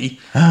directly. You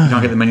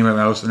can't get them anywhere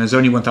else, and there's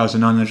only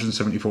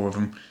 1,974 of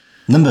them.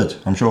 Numbered,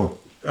 I'm sure.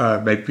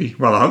 Maybe.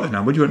 Well, I hope they're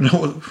numbered. You wouldn't know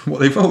what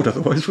they've rolled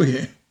otherwise, will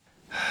you?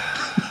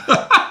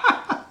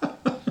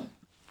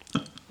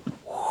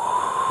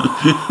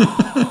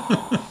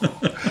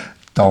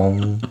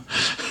 Dong.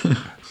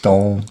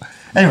 Dong.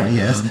 Anyway,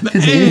 yes.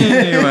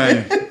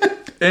 Continue.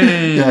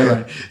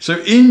 Anyway. So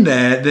in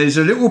there's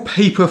a little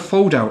paper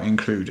fold-out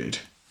included,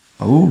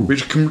 Oh.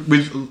 which come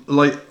with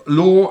like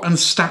lore and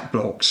stat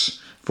blocks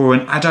for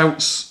an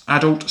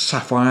adult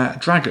sapphire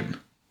dragon.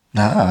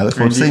 I look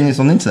forward to seeing this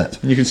on the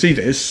internet. And you can see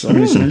this. I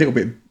mean, it's a little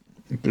bit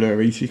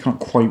blurry, so you can't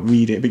quite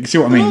read it, but you can see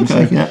what I mean.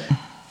 Okay, So, yeah.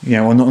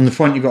 yeah, on the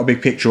front you've got a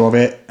big picture of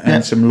it and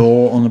Yeah. some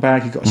lore. On the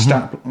back you've got a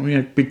stat,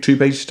 big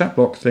 2-page stat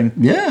block thing.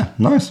 Yeah,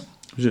 nice.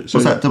 So,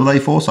 What's that,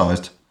 AA4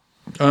 sized?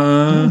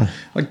 I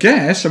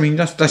guess. I mean,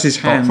 that's his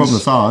hands. From the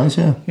size,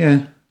 yeah. Yeah,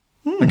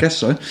 I guess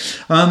so.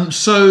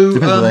 Depends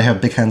whether they have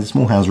big hands or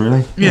small hands,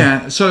 really.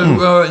 Yeah.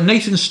 So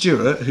Nathan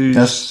Stewart, who's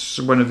Yes.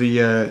 one of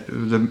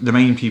the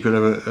main people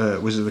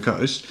of Wizard of the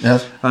Coast,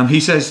 Yes. he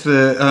says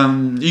that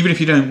even if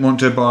you don't want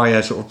to buy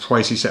a sort of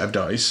pricey set of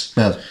dice,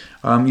 Yes.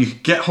 you can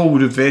get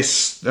hold of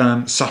this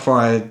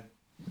sapphire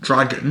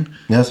dragon,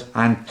 Yes.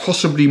 and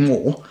possibly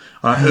more.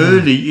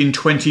 Early in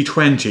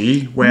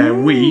 2020, where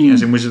we,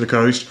 as in Wizard of the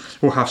Coast,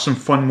 will have some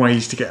fun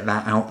ways to get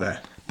that out there.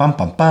 Bum,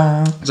 bum,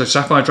 bum. So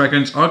Sapphire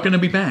Dragons are going to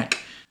be back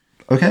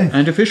Okay.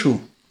 and official.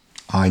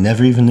 I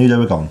never even knew they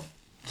were gone.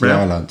 So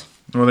Yeah. I learned.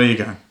 Well, there you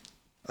go.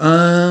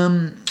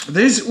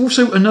 There's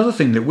also another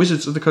thing that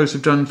Wizards of the Coast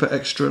have done for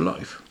Extra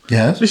Life.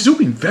 Yes. This has all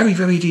been very,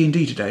 very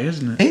D&D today,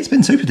 hasn't it? It's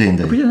been super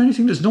D&D. We done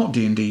anything that's not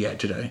D&D yet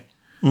today.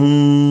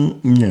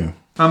 No.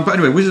 But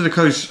anyway, Wizard of the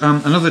Coast,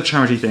 another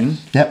charity thing.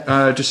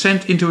 Yep.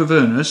 Descent into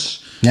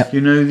Avernus. Yep.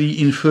 You know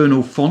the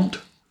Infernal font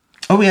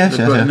Oh, yes, they've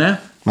yes, got in yes.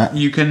 there? Right.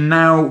 You can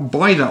now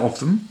buy that off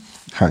them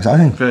How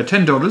exciting. for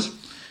 $10.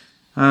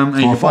 And you For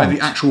a can buy font?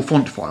 the actual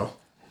font file.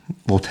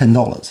 Or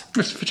 $10.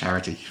 It's for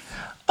charity.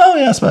 Oh,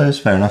 yeah, I suppose.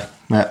 Fair enough.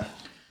 Yeah.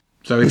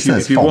 So It if you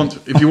says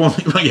want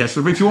well, yes,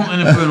 so if you want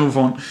an Infernal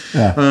font,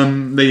 Yeah.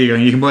 there you go.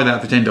 You can buy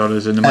that for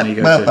 $10 and the money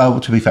goes to... Well,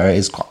 to be fair,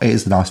 it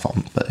is a nice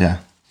font, but yeah.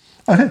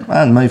 Okay,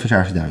 and money for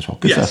charity there as well.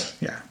 Good Yes,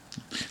 stuff. yeah.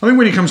 I mean,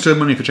 when it comes to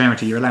money for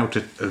charity, you're allowed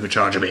to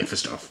overcharge a bit for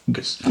stuff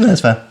because Yeah,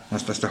 that's fair.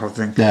 that's the whole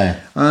thing. Yeah.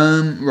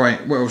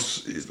 Right. What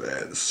else is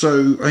there?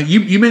 So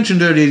you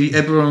mentioned earlier the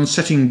Eberron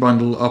setting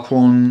bundle up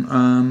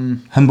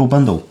on. Humble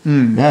Bundle.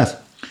 Hmm. Yes.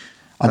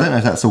 I don't know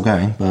if that's still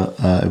going, but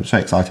it was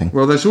very exciting.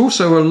 Well, there's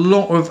also a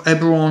lot of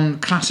Eberron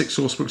classic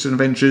sourcebooks and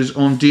adventures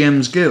on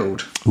DM's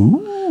Guild.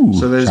 Ooh.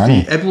 So there's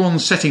shiny. the Eberron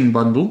setting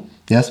bundle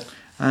Yes.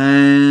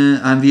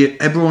 and the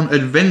Eberron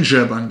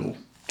adventure bundle.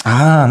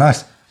 Ah,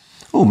 nice.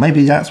 Oh,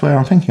 maybe that's where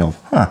I'm thinking of.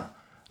 Huh.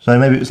 So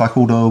maybe it was like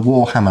all the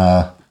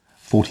Warhammer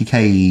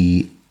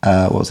 40k,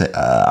 what was it?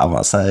 I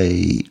want to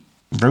say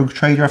Rogue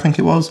Trader, I think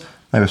it was.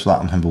 Maybe it's that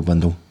on Humble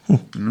Bundle. Well,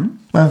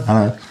 I don't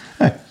know.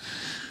 Hey.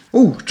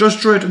 Oh, Judge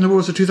Dredd and the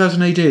Wars of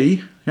 2000 AD. Here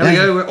we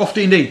go, we're off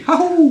D&D.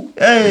 Ho-ho!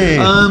 Hey!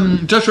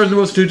 Judge Dredd and the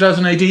Wars of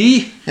 2000 AD.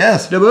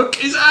 Yes. The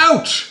book is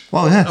out!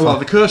 Well, yeah. Oh, well,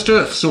 the Cursed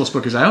Earth source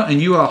book is out,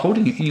 and you are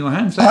holding it in your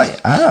hands. That's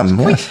I am,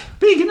 yes.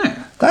 big, isn't it?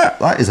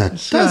 That is a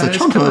it's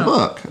chunk of come a out.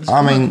 book. It's I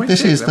come out mean, quite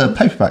this thick, is that the one.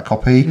 paperback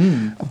copy,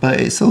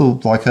 but it's still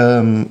like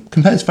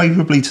compares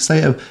favourably to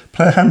say a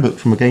player handbook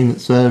from a game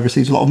that's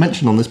received a lot of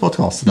mention on this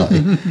podcast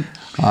today.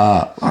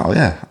 Oh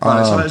yeah,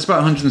 So it's about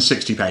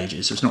 160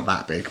 pages, so it's not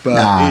that big, but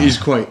Nah. it is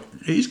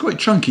quite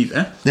chunky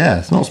there. yeah,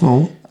 it's not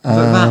small.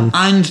 But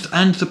that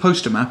and the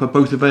poster map are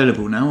both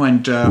available now,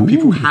 and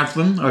people have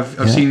them.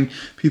 I've seen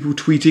people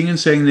tweeting and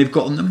saying they've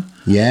gotten them.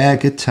 Yeah,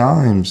 good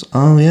times.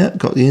 Oh yeah,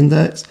 got the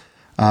index,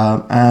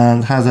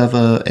 and as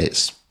ever,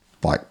 it's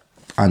like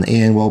an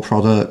Ian World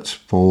product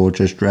for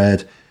Judge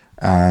Dredd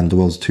and the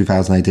World's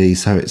 2000 AD,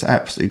 so it's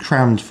absolutely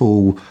crammed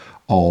full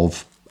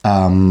of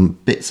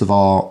bits of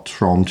art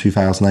from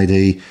 2000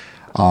 AD,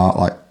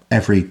 like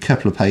every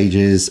couple of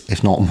pages,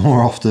 if not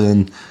more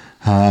often.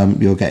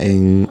 You're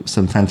getting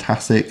some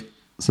fantastic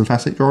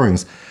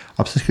drawings.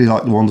 I particularly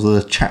like the ones of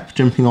the chap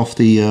jumping off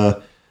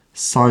the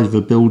side of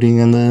a building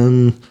and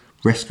then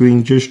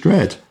rescuing Judge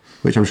Dredd,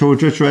 which I'm sure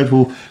Judge Dredd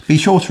will be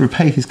sure to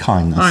repay his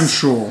kindness. I'm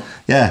sure.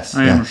 Yes.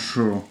 I yeah. am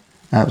sure.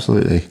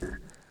 Absolutely.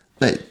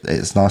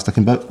 It's a nice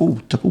looking book. Oh,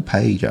 double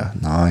pager.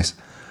 Nice.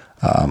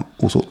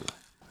 Also,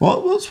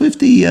 what's with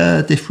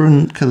the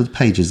different coloured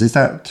pages? Is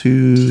that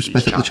to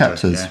split up the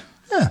chapters?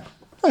 Yeah.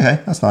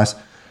 Okay, that's nice.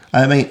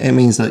 I mean, it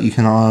means that you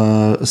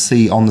can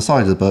see on the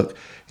side of the book,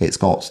 it's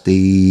got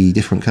the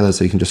different colours,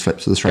 so you can just flip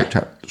to the straight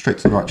to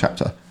the right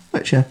chapter.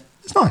 Which, yeah,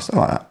 it's nice. I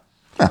like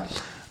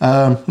that.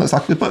 Yeah. Looks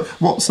like a good book.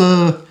 What's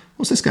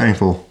this going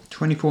for?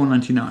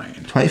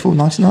 $24.99.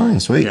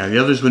 $24.99. Sweet. Yeah, the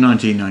others were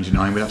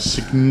 $19.99, but that's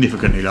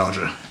significantly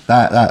larger.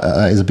 That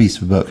is a beast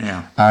of a book.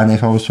 Yeah. And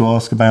if I was to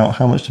ask about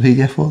how much the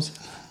PDF was?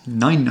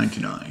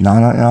 $9.99.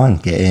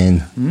 $9.99. Get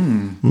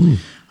in.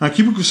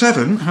 Cubicle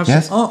 7 has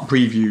Yes. art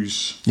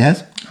previews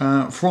Yes.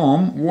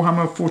 from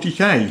Warhammer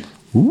 40k.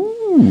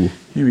 Ooh.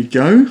 Here we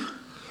go.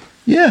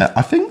 Yeah,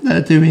 I think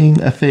they're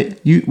doing a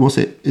fit.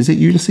 Is it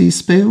Ulysses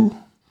Spiel?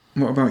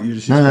 What about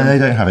Ulysses? No, they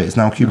don't have it. It's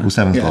now Cubicle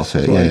 7's Yes, got that's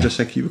it. what I Yeah. just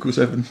said Cubicle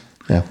 7.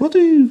 Yeah. What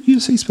do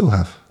Ulysses Spiel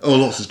have? Oh,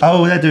 lots of stuff.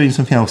 Oh, they're doing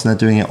something else, and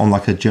they're doing it on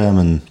like a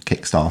German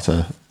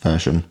Kickstarter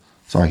version.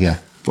 Sorry, yeah,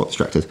 got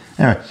distracted.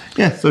 Anyway,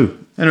 yeah. So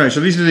Anyway, so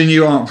these are the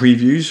new art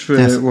previews for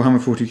Yes. Warhammer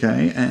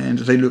 40k, and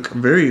they look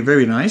very,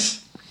 very nice.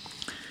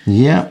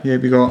 yeah, Here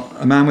we got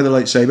a man with a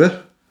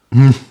lightsaber,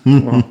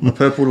 well, a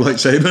purple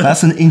lightsaber.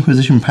 that's an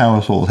Inquisition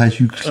power sword, as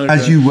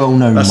you well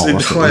know. That's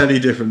Morrissey. entirely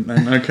different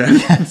then. Okay.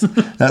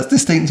 That's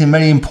distinct in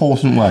many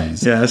important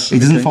ways. Yes, It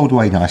doesn't okay. fold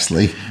away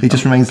nicely. It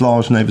just remains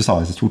large and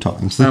oversized at all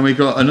times. And we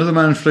got another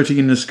man floating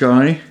in the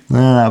sky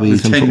That'll be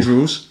with some sort of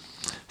tendrils.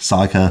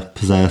 psyker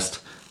possessed.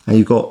 And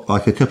you've got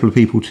like a couple of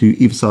people to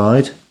either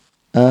side.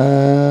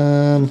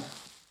 We're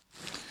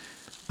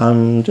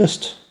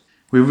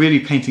really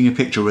painting a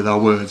picture with our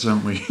words,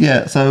 aren't we?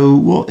 Yeah, so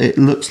what it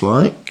looks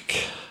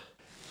like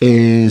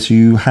is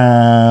you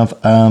have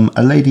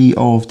a lady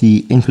of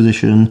the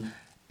Inquisition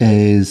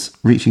is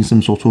reaching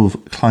some sort of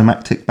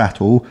climactic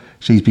battle.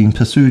 She's being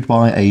pursued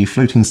by a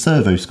floating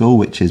servo skull,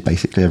 which is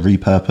basically a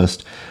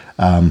repurposed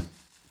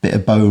bit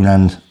of bone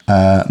and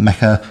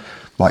mecha,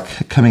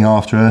 like coming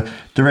after her.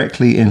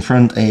 Directly in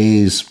front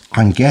is,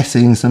 I'm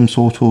guessing, some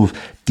sort of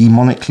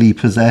demonically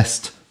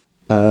possessed,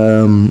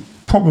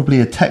 probably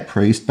a tech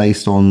priest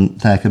based on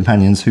their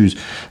companions, who's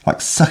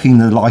like sucking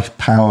the life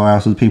power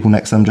out of the people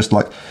next to them, just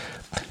like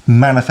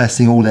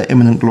manifesting all their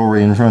imminent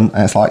glory in front.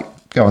 And it's like,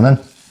 go on then,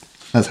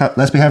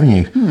 let's be having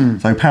you.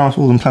 So power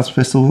sword and plasma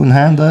pistol in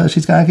hand,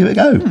 she's going to give it a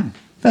go.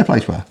 Fair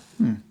play to her.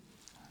 And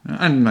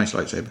a nice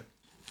lightsaber.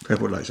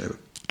 Purple lightsaber.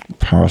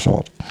 Power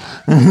sword.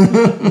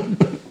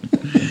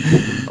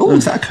 Oh,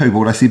 is that a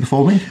kobold I see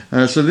before me?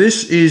 So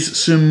this is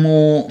some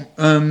more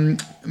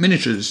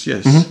miniatures,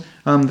 yes.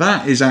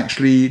 That is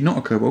actually not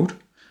a kobold.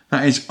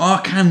 That is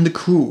Arkan the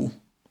Cruel,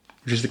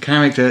 which is the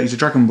character. He's a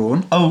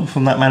Dragonborn. Oh,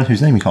 from that man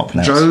whose name you can't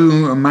pronounce.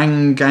 Joe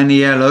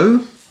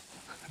Manganiello.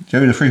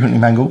 Joe the Frequently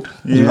Mangled.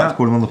 As you like to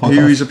call him on the podcast.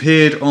 Who's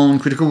appeared on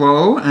Critical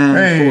Role and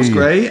Hey. Force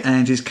Grey,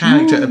 and his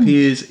character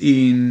appears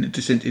in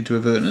Descent into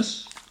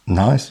Avernus.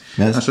 Nice.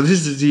 Yes. So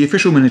this is the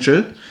official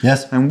miniature.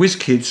 Yes. And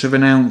WizKids have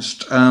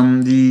announced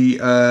the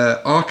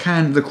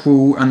Arkan the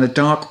Cruel and the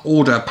Dark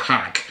Order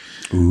pack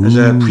as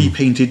a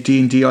pre-painted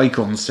D&D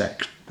icon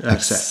set.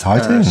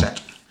 Exciting.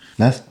 Set.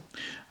 Yes.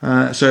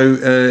 So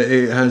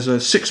it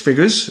has 6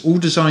 figures, all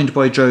designed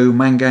by Joe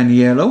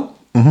Manganiello.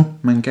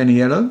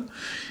 Manganiello.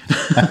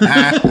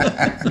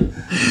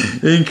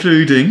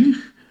 Including...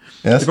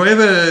 Yes.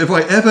 If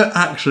I ever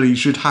actually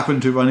should happen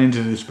to run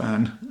into this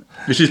man,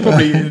 which is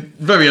probably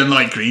very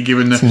unlikely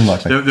given Seems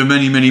likely. the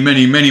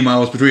many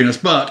miles between us,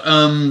 but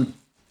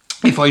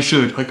if I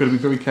should, I've got to be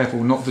very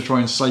careful not to try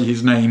and say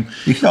his name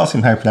You can ask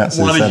him how he pronounces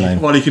his surname.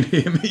 while he can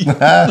hear me.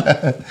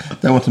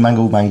 Don't want to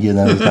mangle his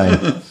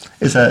name.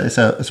 It's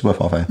a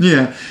worthwhile thing.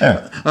 Yeah.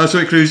 Yeah. So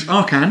it includes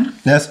Arkan,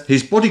 Yes.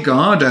 his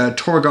bodyguard,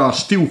 Torgar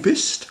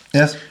Steelfist,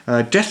 Yes.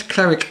 Death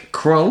Cleric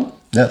Krull,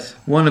 Yes.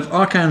 one of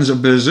Arkan's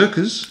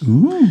berserkers,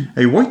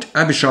 a white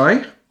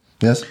Abishai,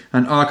 Yes.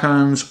 and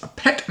Arkan's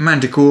pet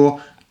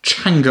manticore,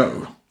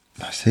 Chango.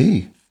 I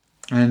see.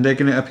 And they're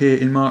going to appear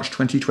in March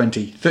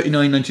 2020.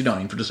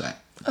 $39.99 for the set.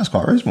 That's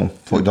quite reasonable.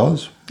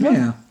 $40.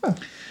 Yeah.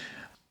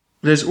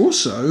 There's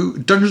also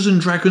Dungeons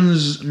and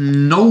Dragons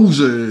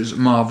Nolzur's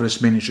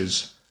Marvellous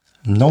Miniatures.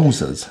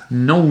 Nolzers.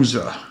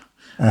 Nolzer.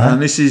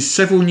 And this is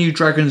several new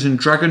dragons and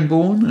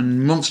dragonborn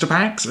and monster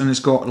packs, and it's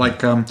got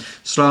like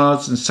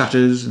slards and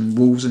satyrs and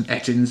wolves and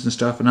ettins and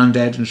stuff, and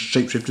undead and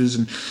shapeshifters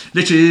and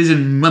liches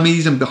and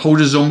mummies and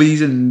beholder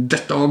zombies and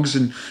death dogs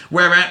and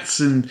were-rats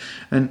and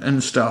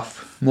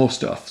stuff. More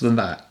stuff than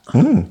that.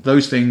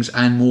 Those things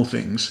and more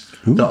things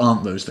that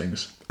aren't those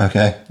things.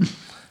 Okay.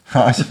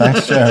 Right, thanks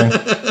for sharing.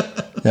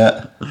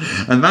 Yeah.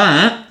 And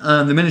that,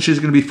 the miniatures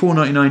are going to be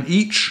 $4.99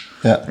 each,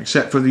 Yeah.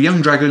 except for the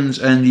Young Dragons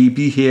and the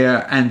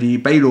Behir and the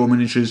Baelor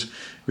miniatures,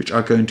 which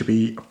are going to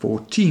be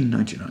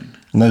 $14.99.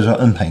 And those are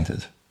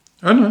unpainted.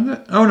 Oh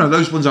no,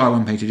 those ones are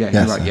unpainted. Yeah,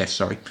 Yes, you're right. sir. Yes,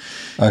 sorry.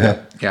 Okay.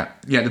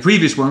 Yeah. The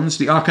previous ones,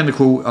 the Ark and the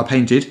Cruel, are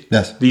painted.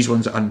 Yes. These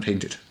ones are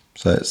unpainted.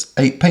 So it's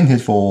 8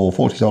 painted for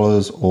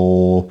 $40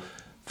 or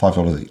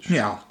 $5 each.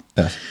 Yeah.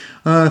 Yes.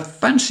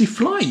 Fancy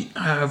Flight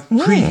have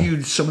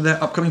previewed some of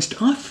their upcoming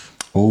stuff.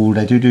 Oh,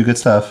 they do good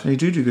stuff. They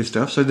do good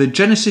stuff. So the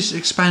Genesis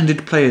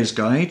Expanded Player's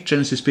Guide,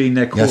 Genesis being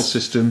their core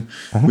system,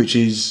 which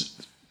is...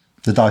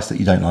 The dice that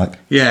you don't like.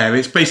 Yeah,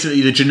 it's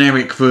basically the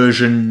generic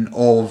version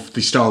of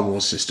the Star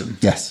Wars system.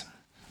 Yes.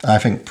 I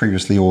think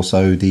previously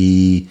also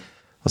the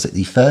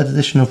 3rd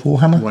edition of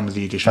Warhammer? One of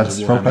the editions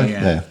of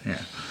Warhammer, yeah.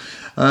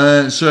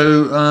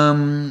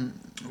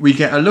 We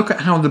get a look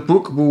at how the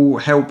book will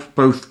help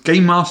both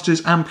game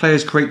masters and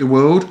players create the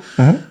world.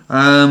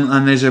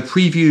 And there's a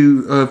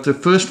preview of the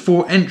first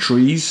 4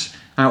 entries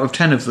out of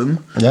 10 of them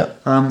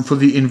for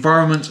the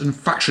environment and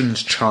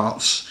factions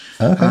charts.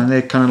 Okay. And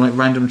they're kind of like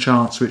random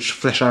charts which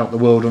flesh out the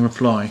world on the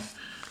fly.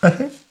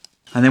 Okay.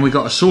 And then we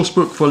got a source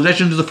book for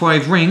Legend of the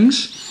Five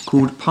Rings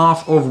called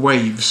Path of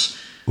Waves.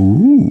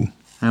 Ooh.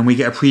 And we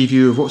get a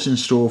preview of what's in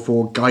store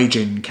for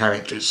Gaijin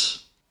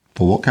characters.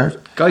 For what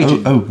character?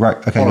 Gaijin. Oh, right.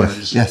 Okay.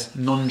 Yes.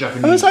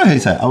 Non-Japanese. Oh, is that how you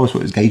say it? I always thought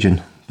it was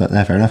Gaijin, but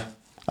fair enough.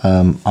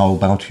 I'll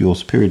bow to your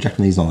superior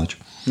Japanese knowledge.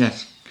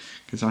 Yes,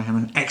 because I am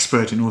an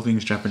expert in all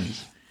things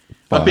Japanese.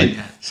 I've been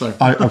there, so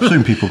I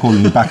assume people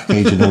calling you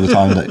Gaijin all the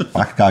time.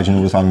 Gaijin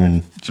all the time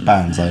in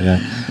Japan. So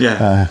yeah.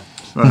 Yeah.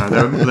 Well,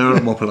 no, they're a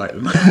lot more polite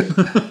than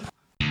that.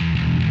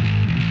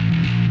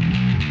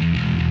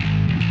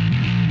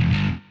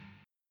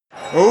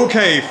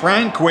 Okay,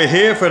 Frank, we're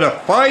here for the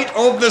fight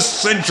of the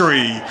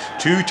century.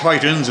 2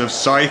 titans of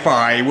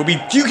sci-fi will be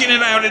duking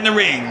it out in the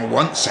ring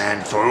once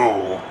and for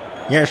all.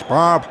 Yes,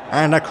 Bob,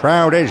 and the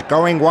crowd is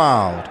going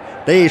wild.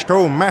 These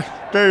 2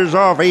 masters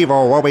of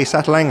evil will be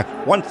settling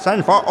once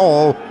and for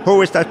all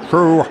who is the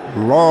true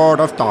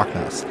Lord of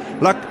Darkness.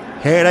 Look,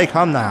 here they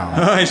come now.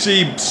 I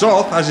see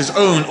Soth has his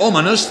own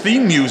ominous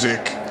theme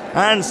music.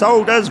 And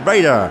so does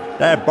Vader.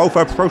 They're both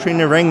approaching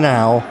the ring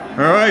now.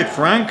 Alright,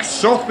 Frank.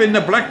 Soth in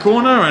the black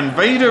corner and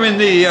Vader in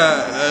the,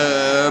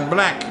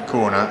 black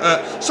corner.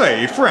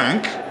 Say,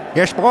 Frank.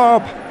 Yes,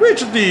 Bob?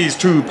 Which of these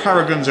 2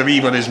 paragons of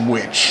evil is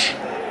which?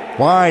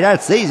 Why,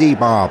 that's easy,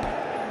 Bob.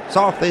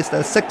 Soth is the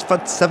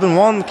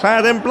 6'7"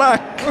 clad in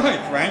black.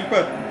 Right, Frank,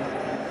 but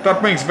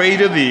that makes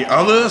Vader the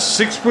other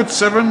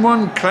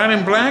 6'7" clad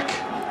in black?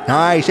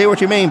 I see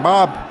what you mean,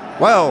 Bob.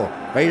 Well,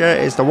 Vader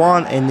is the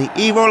one in the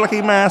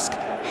evil-looking mask,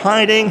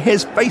 hiding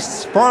his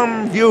face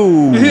from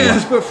view.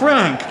 Yes, but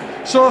Frank,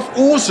 Soth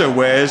also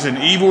wears an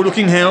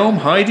evil-looking helm,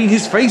 hiding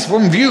his face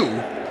from view.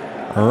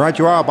 Right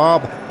you are,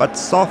 Bob, but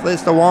Soth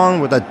is the one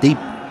with a deep,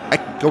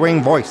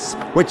 echoing voice,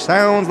 which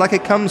sounds like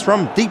it comes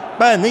from deep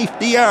beneath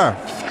the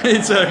earth.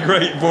 It's a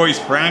great voice,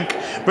 Frank,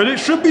 but it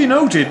should be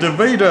noted that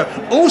Vader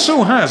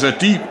also has a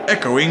deep,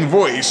 echoing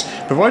voice,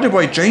 provided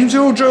by James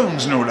Earl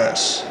Jones, no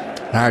less.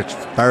 That's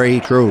very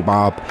true,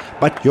 Bob,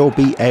 but you'll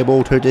be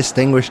able to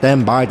distinguish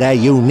them by their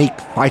unique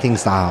fighting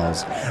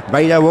styles.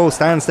 Vader will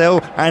stand still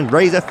and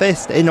raise a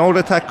fist in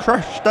order to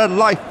crush the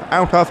life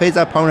out of his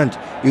opponent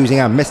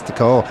using a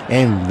mystical,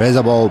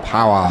 invisible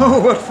power.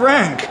 Oh, but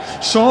Frank,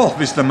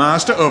 Soth is the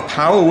master of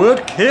power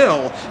word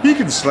kill. He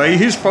can slay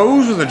his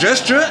foes with a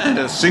gesture and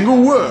a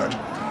single word.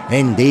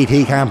 Indeed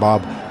he can,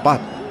 Bob, but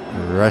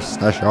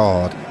rest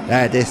assured,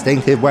 their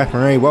distinctive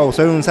weaponry will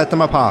soon set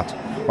them apart.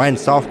 When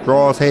Soth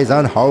draws his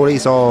unholy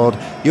sword,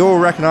 you'll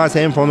recognize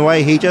him from the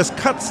way he just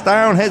cuts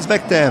down his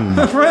victim.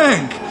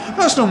 Frank,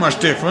 that's not much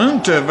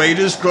different to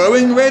Vader's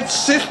glowing red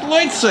Sith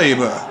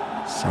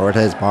lightsaber. So it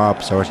is,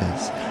 Bob, so it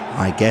is.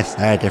 I guess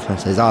their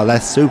differences are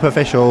less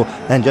superficial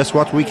than just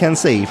what we can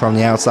see from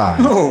the outside.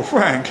 Oh,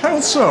 Frank,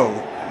 how so?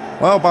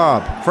 Well,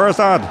 Bob, for a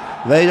start,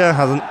 Vader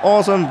has an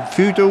awesome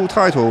feudal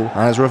title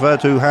and is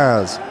referred to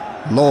as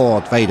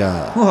Lord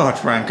Vader. What,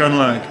 Frank,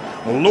 unlike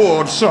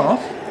Lord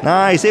Soth?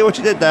 I see what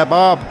you did there,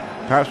 Bob.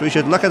 Perhaps we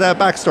should look at their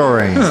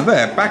backstories.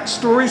 Their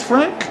backstories,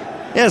 Frank?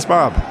 Yes,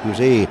 Bob. You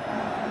see,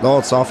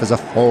 Lord Soth is a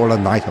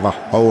fallen knight of a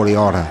holy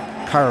order,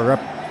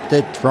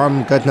 corrupted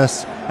from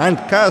goodness, and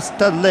cursed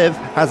to live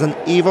as an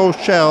evil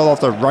shell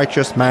of the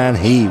righteous man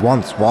he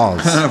once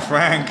was.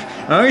 Frank,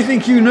 I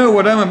think you know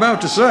what I'm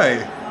about to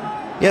say.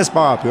 Yes,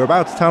 Bob, you're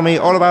about to tell me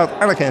all about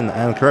Anakin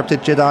and corrupted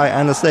Jedi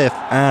and the Sith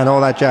and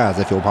all that jazz,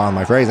 if you'll pardon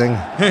my phrasing.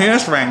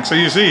 Yes, Frank, so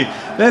you see,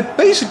 they're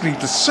basically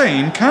the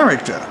same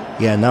character.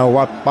 You know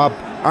what, Bob?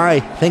 I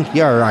think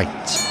you're right.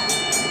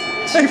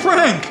 Hey,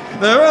 Frank,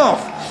 they're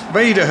off.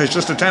 Vader has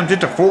just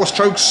attempted to force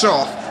choke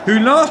Soth, who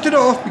laughed it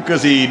off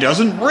because he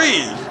doesn't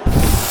breathe.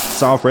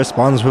 Soth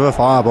responds with a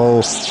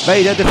fireball.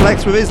 Vader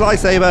deflects with his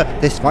lightsaber.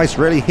 This fight's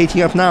really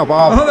heating up now,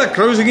 Bob. Oh, they're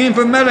closing in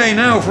for melee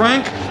now,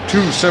 Frank. 2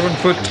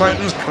 7-foot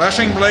titans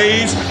clashing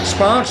blades.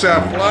 Sparks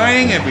are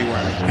flying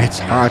everywhere. It's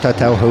hard to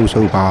tell who's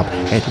who, Bob.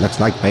 It looks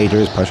like Vader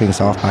is pushing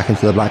Soth back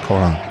into the black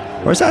corner.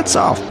 Or is that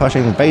Soth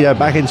pushing Vader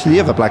back into the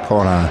other black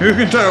corner? You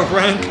can tell,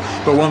 Frank.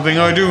 But one thing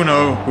I do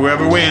know,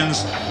 whoever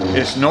wins,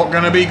 it's not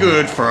going to be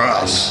good for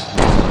us.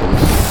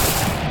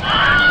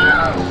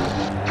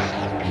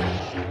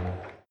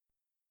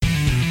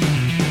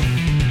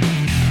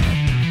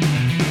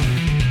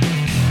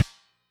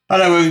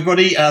 Hello,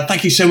 everybody.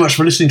 Thank you so much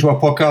for listening to our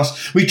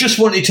podcast. We just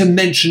wanted to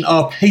mention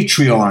our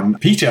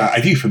Patreon. Peter, are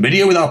you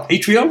familiar with our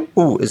Patreon?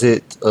 Oh, is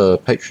it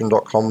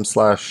patreon.com/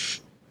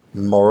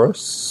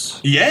 Morris.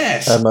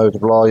 Yes.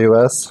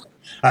 MORRUS.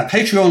 At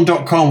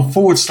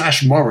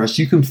patreon.com/Morris,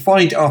 you can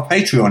find our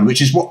Patreon,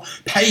 which is what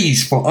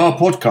pays for our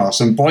podcast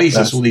and buys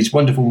us all these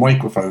wonderful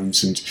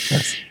microphones and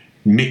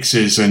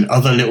mixers and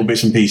other little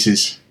bits and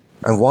pieces.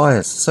 And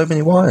wires. So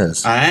many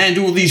wires. And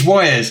all these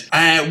wires.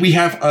 We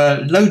have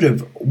a load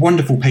of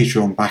wonderful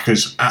Patreon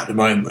backers at the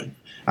moment.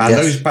 And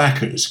those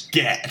backers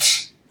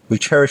get... We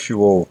cherish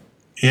you all.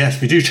 Yes,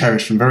 we do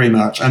cherish them very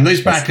much. And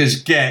those backers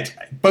get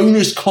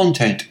bonus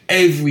content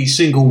every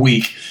single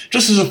week,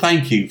 just as a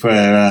thank you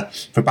for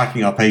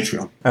backing our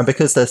Patreon. And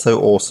because they're so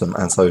awesome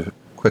and so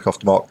quick off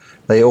the mark,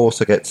 they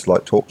also get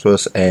to talk to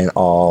us in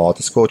our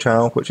Discord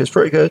channel, which is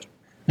pretty good.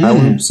 And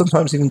we'll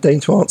sometimes even deign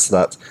to answer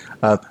that.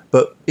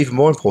 But even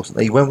more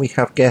importantly, when we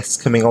have guests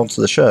coming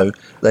onto the show,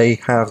 they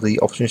have the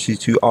opportunity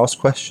to ask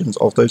questions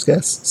of those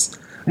guests.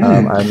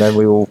 And then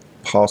we will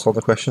pass on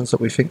the questions that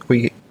we think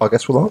our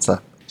guests will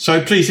answer.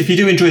 So please, if you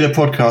do enjoy the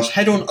podcast,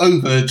 head on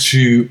over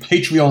to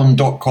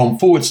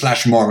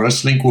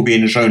patreon.com/Morris. Link will be in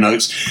the show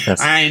notes.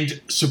 Yes.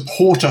 And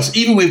support us,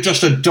 even with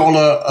just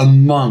 $1 a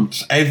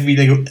month. Every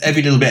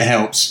little bit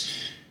helps.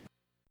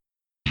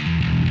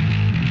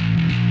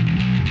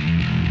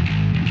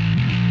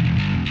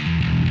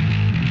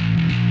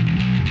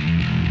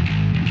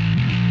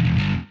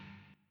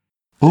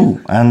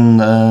 Oh,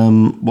 and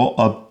what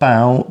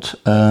about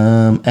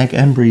Egg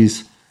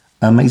Embry's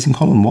amazing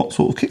column? What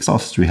sort of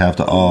Kickstarters do we have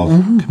that are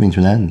coming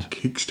to an end?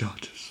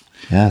 Kickstarters.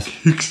 Yes.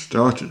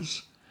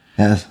 Kickstarters.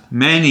 Yes.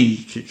 Many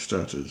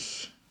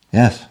Kickstarters.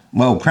 Yes.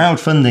 Well,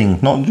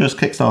 crowdfunding, not just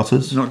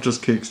Kickstarters. Not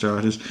just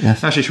Kickstarters.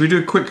 Yes. Actually, should we do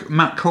a quick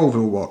Matt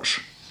Colville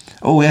watch?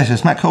 Oh,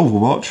 yes, Matt Colville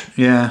watch.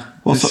 Yeah.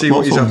 Let's see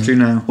what he's up to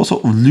now. What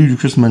sort of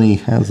ludicrous money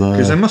has...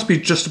 Because there must be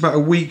just about a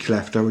week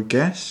left, I would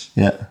guess.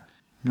 Yeah.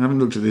 I haven't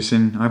looked at this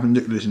in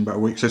about a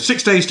week. So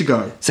 6 days to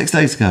go. 6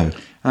 days to go.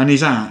 And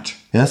he's at...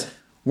 Yes.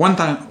 1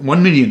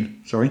 million.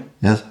 Sorry.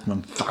 Yes.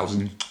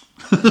 1,000.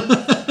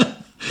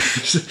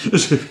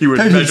 As if he would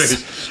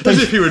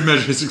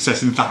measure his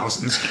success in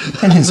thousands.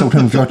 And insult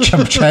him with your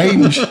chump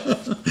change.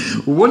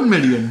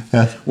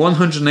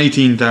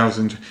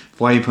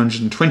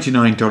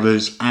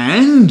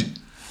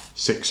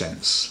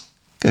 1,118,529.06.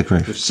 Good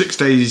grief. With 6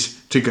 days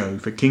to go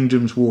for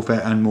Kingdoms,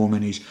 Warfare, and more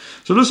minis.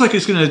 So it looks like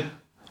it's going to...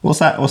 What's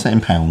that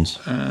in pounds?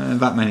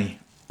 That many.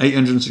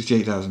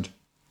 868,000.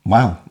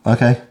 Wow.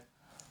 Okay.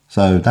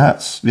 So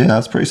that's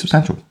pretty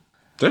substantial.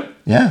 So?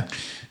 Yeah.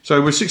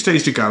 So with 6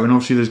 days to go, and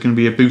obviously there's going to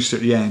be a boost at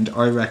the end,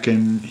 I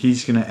reckon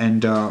he's going to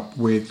end up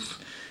with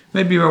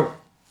maybe about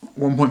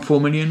 1.4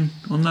 million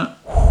on that.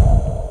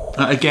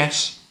 I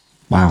guess.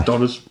 Wow.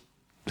 Dollars.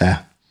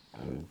 Yeah.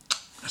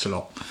 That's a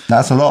lot.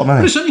 That's a lot of But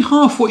money. it's only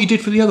half what he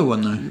did for the other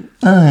one, though.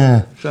 Oh,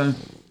 yeah. So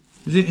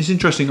it's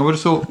interesting. I would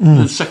have thought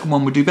the second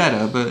one would do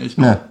better, but it's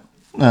not.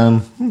 Yeah.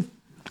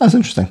 That's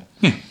interesting.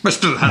 Yeah, but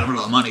still a hell of a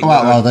lot of money.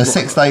 Well, there's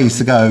 6 days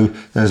to go.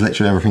 There's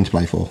literally everything to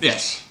play for.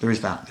 Yes, there is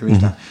that.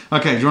 That.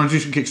 Okay, do you want to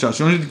do some Kickstarters?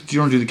 Do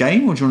you want to do the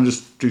game, or do you want to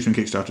just do some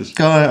Kickstarters?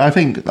 I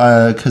think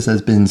because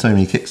there's been so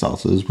many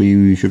Kickstarters,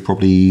 we should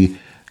probably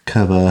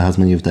cover as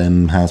many of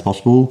them as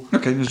possible.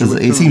 Okay, because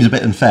it seems a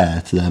bit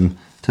unfair to them,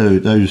 to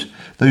those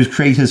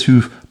creators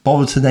who've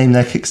bothered to name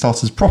their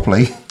Kickstarters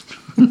properly,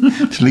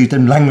 to leave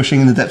them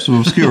languishing in the depths of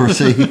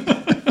obscurity.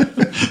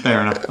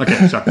 Fair enough.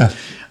 Okay, so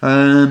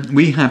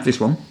we have this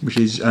one, which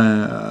is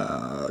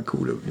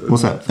called...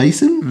 What's that?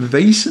 Vaesen?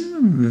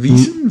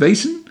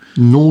 Vaesen?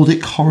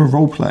 Nordic horror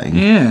role-playing.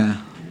 Yeah.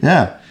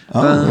 Yeah.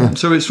 Yeah.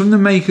 So it's from the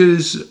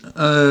makers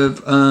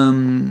of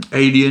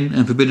Alien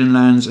and Forbidden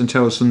Lands and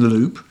Tales from the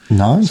Loop.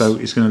 Nice. So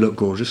it's going to look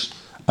gorgeous.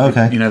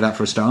 Okay. You know that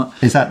for a start.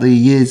 Is that the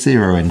Year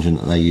Zero engine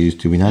that they use?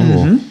 Do we know?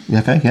 Or?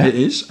 Okay, yeah. It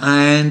is.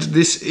 And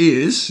this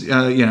is,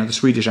 the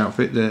Swedish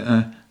outfit,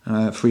 the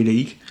Free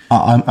League.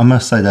 I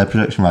must say their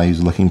production values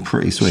are looking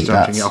pretty sweet.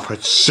 I've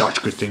heard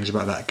such good things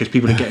about that because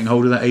people are getting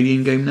hold of that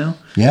Alien game now.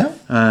 Yeah?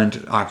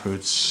 And I've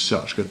heard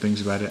such good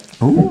things about it.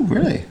 Oh,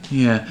 really?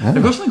 Yeah.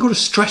 They've got something called a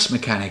stress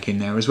mechanic in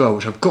there as well,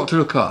 which I've got to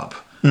look up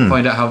and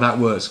find out how that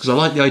works because I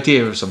like the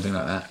idea of something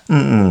like that.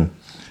 And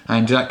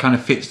that kind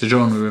of fits the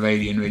genre of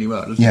Alien really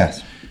well, doesn't Yes.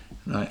 it?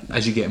 Right.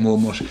 As you get more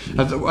and more...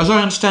 As I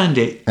understand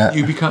it,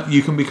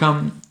 you can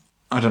become...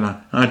 I don't know.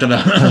 I don't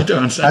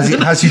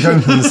understand. As you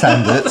don't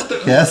understand it,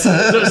 yes.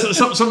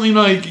 Something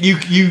like you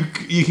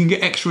can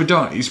get extra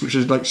dice, which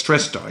is like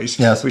stress dice,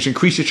 which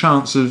increase your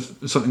chance of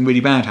something really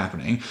bad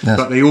happening,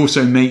 but they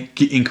also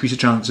increase the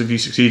chance of you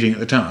succeeding at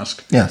the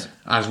task. Yes.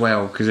 As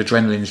well, because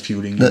adrenaline is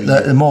fueling you.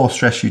 The more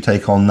stress you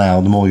take on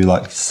now, the more you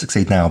like to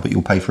succeed now, but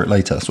you'll pay for it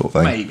later, sort of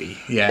thing. Maybe,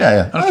 yeah.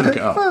 Yeah. I'll have to look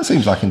it up. Well, that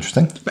seems like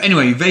interesting. But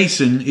anyway,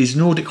 Vaesen is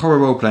Nordic horror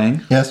role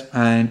playing. Yes.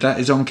 And that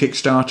is on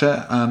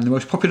Kickstarter. The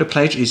most popular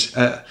pledge is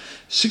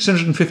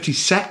 650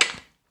 SEK.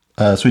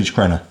 Swedish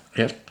krona.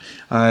 Yep.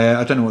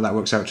 I don't know what that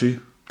works out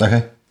to.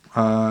 Okay.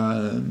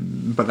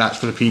 But that's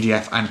for the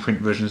PDF and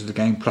print versions of the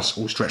game, plus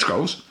all stretch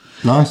goals.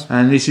 Nice.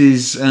 And this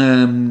is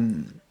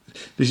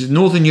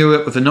Northern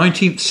Europe of the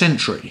 19th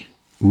century.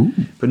 Ooh.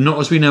 But not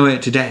as we know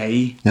it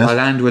today. Yes. A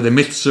land where the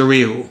myths are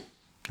real.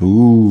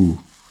 Ooh.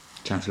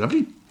 Sounds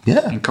lovely.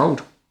 Yeah. And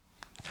cold.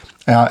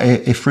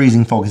 If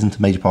freezing fog isn't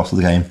a major part of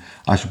the game,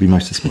 I should be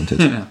most disappointed.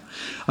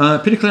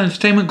 Pinnacle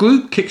Entertainment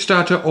Group,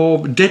 Kickstarter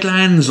of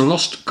Deadlands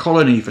Lost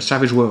Colony for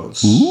Savage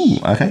Worlds. Ooh,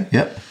 okay,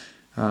 yep.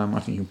 I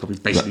think you can probably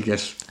basically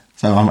guess.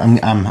 So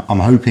I'm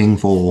hoping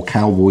for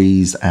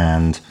cowboys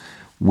and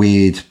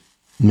weird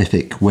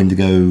mythic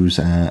Wendigos,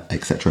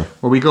 etc.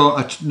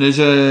 Well, there's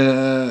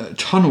a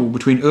tunnel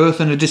between Earth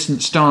and a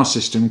distant star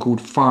system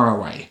called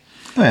Faraway.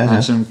 Oh, yeah,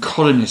 and some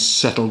colonists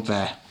settled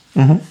there.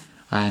 Mm-hmm.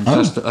 And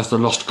that's the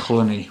Lost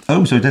Colony.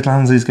 Oh, so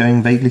Deadlands is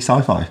going vaguely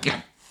sci-fi.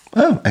 Yeah.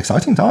 Oh,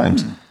 exciting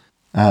times.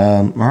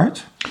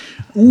 Right.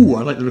 Ooh,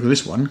 I like the look of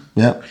this one.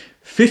 Yep.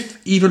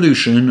 5th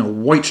Evolution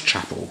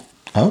Whitechapel.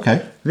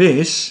 Okay.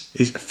 This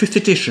is 5th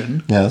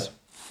edition, Yes.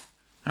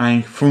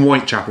 and from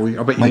Whitechapel.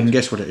 I bet you can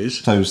guess what it is.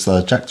 So it's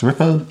Jack the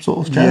Ripper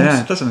sort of jazz?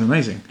 Yeah, that sounds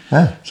amazing.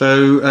 Yeah.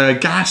 So,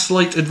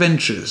 Gaslight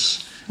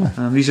Adventures.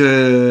 These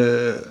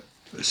are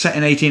set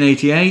in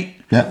 1888.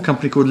 Yeah. A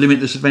company called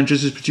Limitless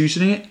Adventures is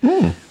producing it.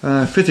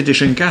 5th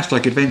edition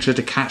Gaslight Adventure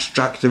to catch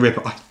Jack the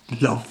Ripper. I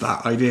love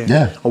that idea.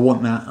 Yeah. I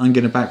want that. I'm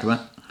going to back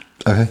that.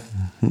 Okay.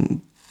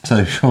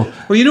 So, sure.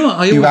 Well, you know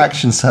what? You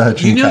action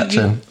surge and catch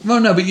him. Well,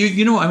 no, but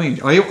you know what I mean.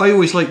 I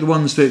always like the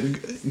ones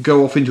that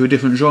go off into a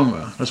different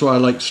genre. That's why I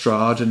like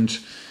Strahd and,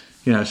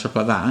 stuff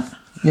like that.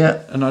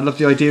 Yeah. And I love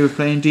the idea of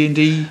playing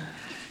D&D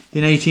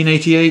in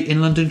 1888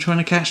 in London trying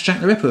to catch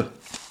Jack the Ripper.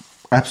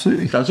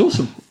 Absolutely. That's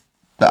awesome.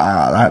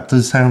 That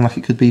does sound like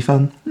it could be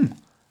fun.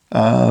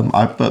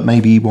 But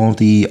maybe one of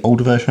the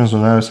older versions of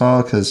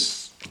OSR,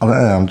 because, I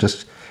don't know,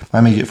 my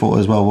immediate thought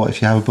as well, what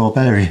if you have a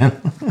barbarian?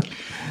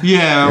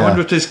 Yeah, I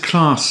wonder if there's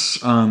class...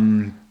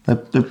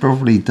 They've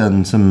probably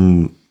done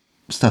some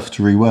stuff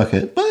to rework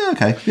it. But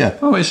okay, yeah.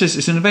 Oh,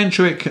 it's an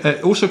adventure.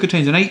 It also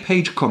contains an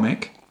 8-page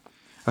comic,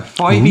 a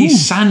 5e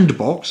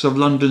sandbox of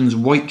London's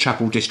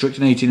Whitechapel district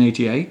in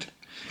 1888,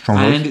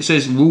 and it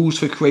says rules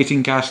for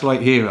creating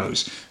gaslight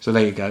heroes. So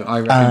there you go.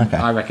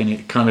 I reckon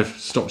it kind of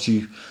stops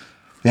you.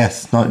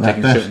 Yes,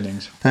 taking certain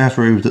things. That's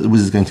rude that the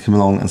wizard's going to come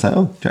along and say,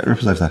 "Oh, Jack the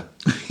Ripper's over there.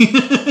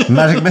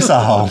 Magic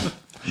missile.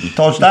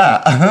 Dodge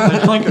that."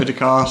 Then I go to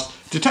cast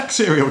detect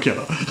serial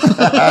killer.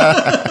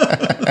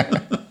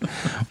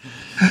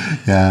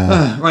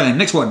 Yeah. Right then,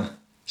 next one.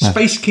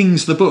 Space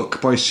Kings the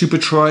Book by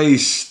Supertry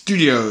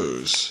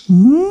Studios.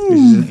 This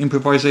is an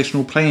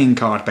improvisational playing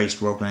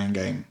card-based role-playing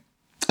game.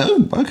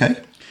 Oh, okay.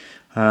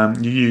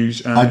 You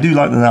use... I do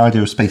like the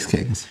idea of Space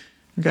Kings.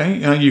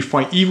 Okay, you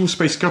fight evil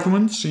space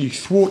governments, you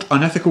thwart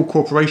unethical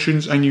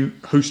corporations, and you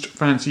host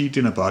fancy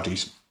dinner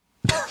parties.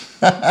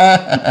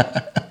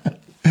 That's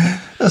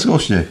of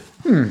course you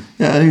do.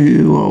 Yeah,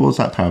 what was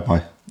that powered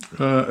by?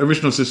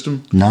 Original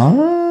system.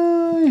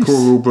 Nice. Core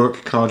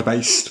rulebook,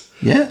 card-based.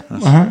 Yeah.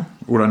 That's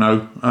all I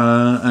know.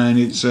 And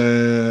it's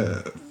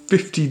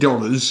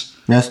 $50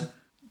 Yes.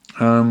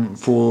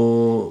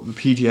 for the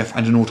PDF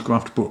and an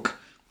autographed book.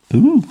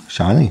 Ooh,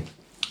 shiny.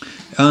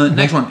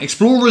 Next one.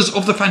 Explorers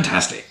of the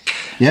Fantastic.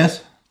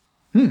 Yes.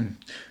 Do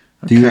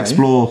you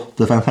explore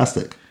the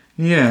fantastic?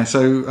 Yeah,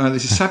 so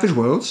this is Savage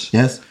Worlds.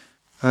 Yes.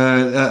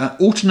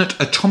 Alternate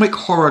atomic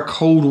horror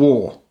Cold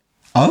War.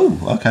 Oh,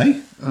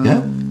 okay.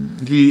 Yeah.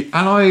 The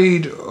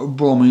Allied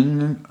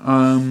bombing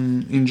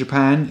in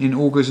Japan in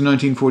August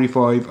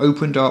 1945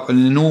 opened up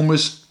an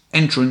enormous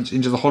entrance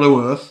into the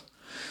Hollow Earth.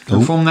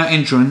 And from that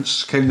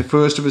entrance came the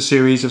first of a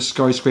series of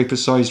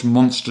skyscraper-sized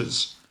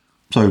monsters.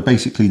 So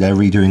basically they're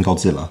redoing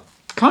Godzilla.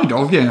 Kind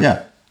of, yeah.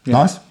 Yeah.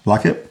 Nice.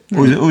 Like it.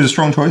 Always a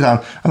strong choice.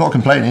 I'm not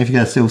complaining if you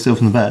get still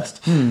from the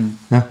best.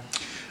 Yeah.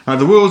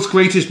 The world's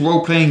greatest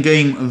role-playing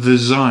game, The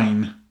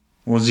Zine.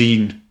 Or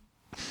Zine.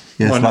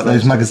 Yes, like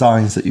those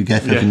magazines that you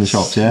get in the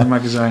shops, yeah? The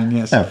magazine,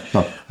 yes. Yeah.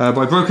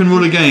 By Broken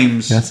Ruler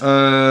Games. Yes.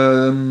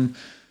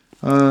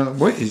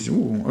 What is...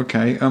 Ooh,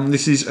 okay.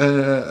 This is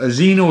a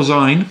Zine or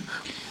Zine,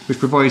 which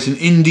provides an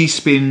indie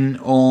spin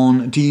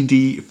on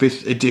D&D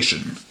 5th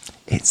edition.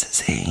 It's a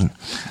zine.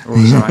 Or a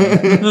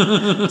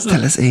Zine.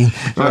 Still a zine.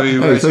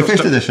 So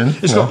 5th edition.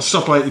 It's got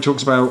stuff like it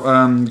talks about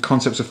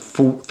concepts of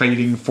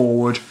fading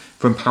forward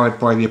from Powered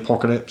by the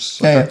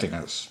Apocalypse. I don't think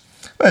that's...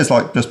 But it's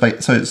like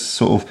so it's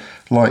sort of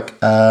like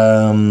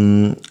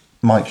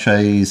Mike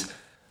Shea's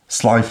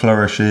Sly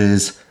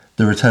Flourishes,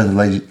 The Return of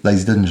the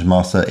Lazy Dungeon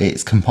Master.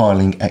 It's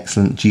compiling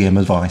excellent GM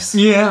advice.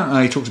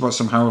 Yeah, he talks about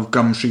somehow of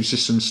Gumtree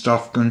system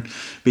stuff can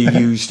be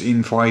used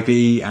in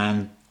 5e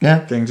and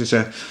things. It's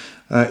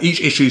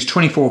each issue is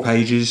 24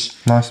 pages.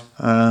 Nice.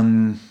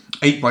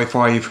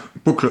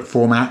 8x5 booklet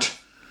format.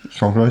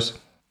 Strong choice.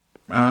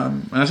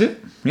 And that's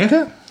it.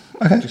 Yeah.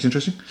 Okay. Looks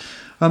interesting.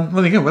 Well,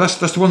 there you go. Well,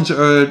 that's the ones that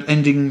are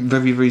ending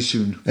very, very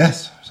soon.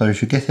 Yes. So you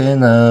should get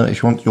in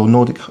if you want your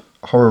Nordic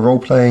horror role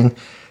playing,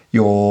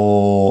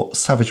 your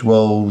Savage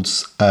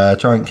Worlds,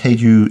 Giant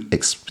Kaiju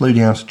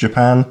exploding out of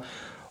Japan,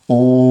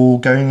 or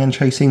going and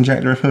chasing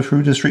Jack the Ripper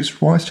through the streets of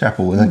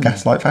Whitechapel in a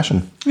gaslight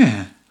fashion.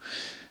 Yeah.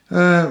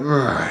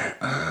 Right.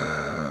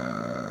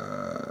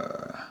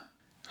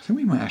 I think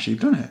we might actually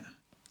have done it.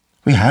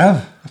 We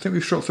have. I think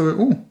we've shot through it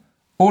all.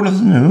 All of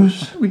the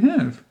news. We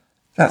have.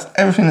 That's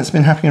everything that's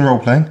been happening in role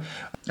playing.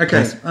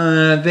 Okay. Yes.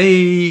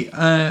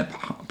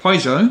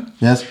 Paizo.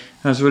 Yes.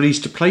 has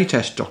released a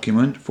playtest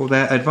document for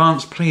their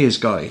Advanced Player's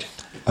Guide.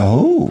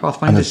 Oh,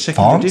 Pathfinder's an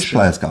second advanced edition.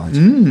 player's guide.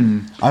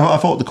 I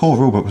thought the core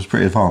rulebook was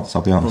pretty advanced,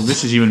 I'll be honest. Well,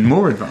 this is even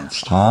more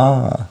advanced.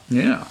 Ah,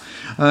 Yeah.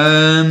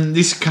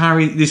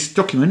 This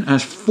document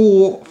has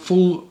 4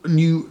 full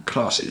new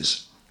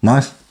classes.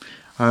 nice.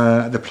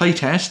 The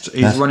playtest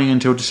is running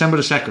until December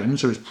the 2nd,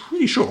 so it's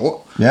pretty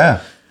short.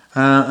 Yeah.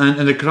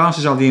 And the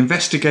classes are the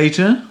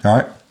Investigator, All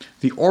right.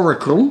 the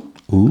Oracle,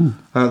 Ooh,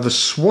 the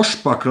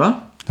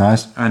Swashbuckler,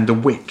 nice. and the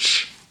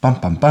Witch. Bum,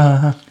 bum,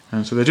 bum.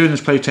 And so they're doing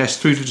this playtest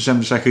through to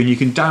December 2nd. You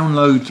can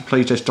download the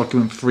playtest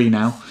document for free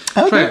now,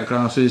 try out the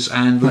classes,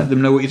 and let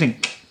them know what you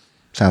think.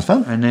 Sounds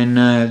fun. And then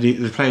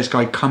the player's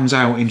guide comes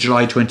out in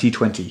July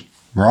 2020.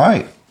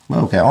 Right.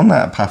 Well, get on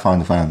that,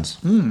 Pathfinder fans.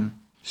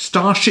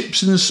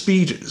 Starships and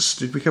Speeders.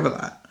 Did we cover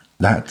that?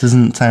 That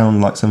doesn't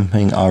sound like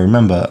something I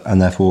remember,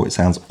 and therefore it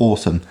sounds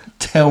awesome.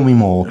 Tell me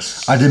more.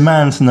 I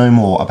demand to know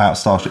more about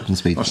Starships and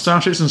Speeders.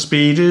 Starships and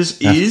Speeders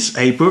is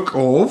a book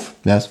of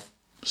Yes.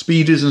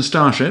 speeders and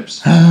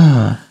starships.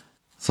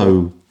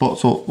 So, what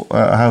sort?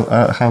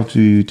 How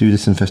do you do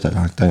this in 5th Ed?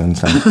 I don't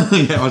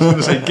understand. Yeah, I was going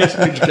to say, guess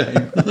which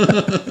game.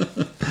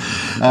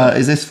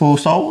 Is this for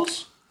Star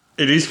Wars?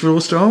 It is for all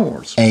Star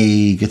Wars.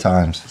 Good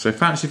times. So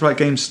Fantasy Flight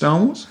Games Star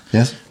Wars.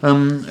 Yes.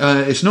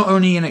 It's not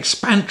only an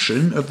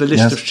expansion of the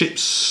list Yes. of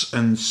ships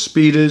and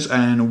speeders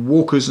and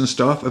walkers and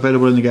stuff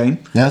available in the game,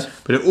 Yes.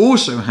 but it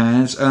also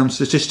has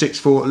statistics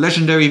for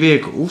legendary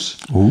vehicles.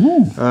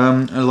 Ooh.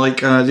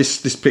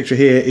 This picture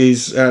here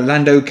is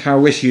Lando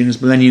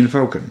Calrissian's Millennium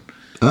Falcon,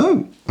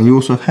 Oh, and you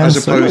also have Han as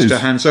opposed Solos. to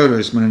Han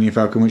Solo's Millennium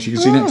Falcon, which you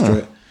can see next to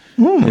it.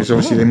 Because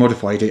obviously they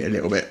modified it a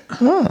little bit.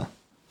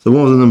 So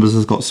one of the numbers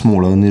has got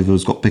smaller and the other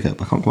has got bigger,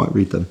 but I can't quite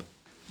read them.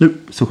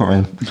 Nope, still can't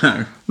read them.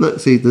 No. Look,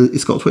 see,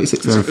 it's got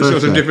 26 there. It's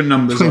got some different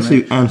numbers on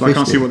 22 it. and But I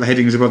can't 50. see what the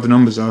headings above the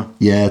numbers are.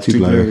 Yeah, too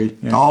blurry.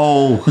 Yeah.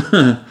 Oh,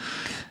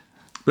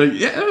 But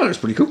yeah, that looks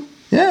pretty cool.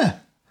 yeah.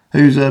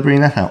 Who's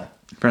bringing that out?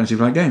 Fantasy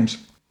Flight Games.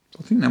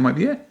 I think that might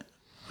be it.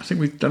 I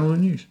think we've done all the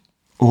news.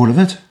 All of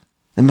it?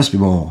 There must be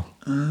more.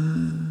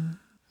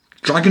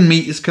 Dragon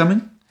Meat is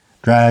coming.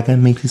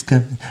 Dragon meat is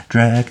coming.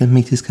 Dragon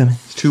meat is coming.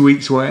 It's 2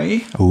 weeks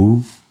away.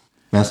 Oh,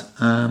 yes.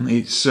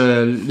 It's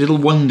a little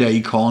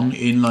one-day con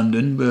in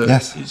London, but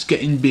Yes. it's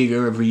getting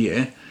bigger every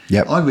year.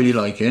 Yep. I really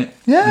like it.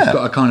 Yeah. It's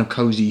got a kind of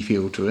cosy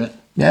feel to it.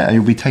 Yeah, and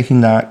you'll be taking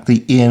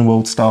the Ian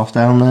World staff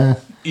down there.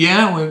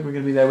 Yeah, we're going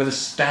to be there with a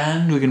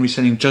stand. We're going to be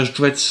selling Judge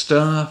Dredd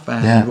stuff,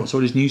 and Yeah. we've got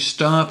all this new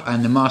stuff,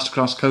 and the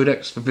Masterclass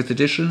Codex for 5th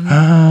edition.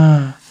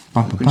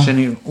 Bum, bum, We're bum.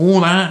 sending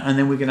all that, and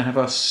then we're going to have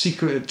our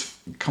secret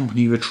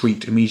company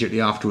retreat immediately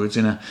afterwards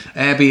in an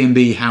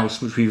Airbnb house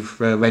which we've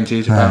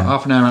rented about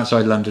half an hour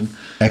outside London,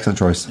 Excellent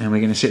choice. and we're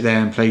going to sit there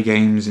and play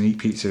games and eat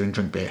pizza and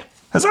drink beer.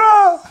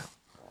 Huzzah!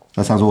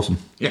 That sounds awesome.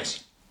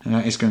 Yes,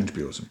 it's going to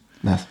be awesome.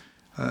 Yes.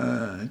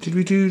 Did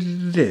we do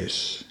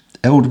this?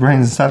 Elder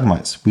Brains and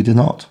Stalagmites. We did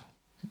not.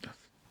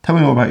 Tell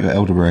me more about your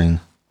Elder Brain.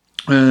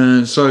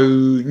 So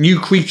new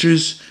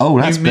creatures, Oh,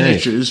 that's new big.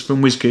 miniatures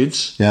from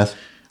WizKids. Yes.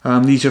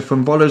 These are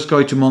from Volo's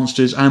Guide to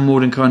Monsters and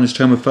Mordenkainen's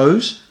Tome of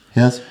Foes.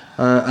 Yes.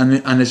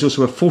 And there's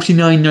also a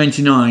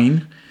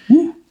 $49.99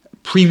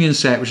 premium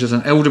set, which has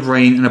an Elder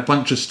Brain and a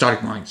bunch of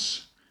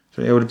stalagmites.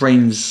 So the Elder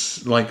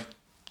Brain's like,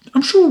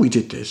 I'm sure we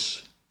did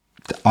this.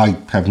 I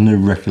have no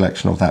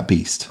recollection of that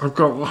beast. I've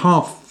got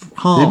half.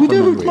 Did we a do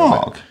it with memory of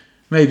Mark?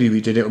 Maybe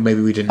we did it, or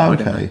maybe we didn't. I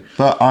don't know. Okay.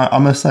 But I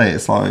must say,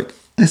 it's like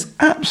this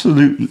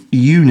absolute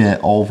unit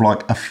of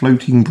like a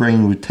floating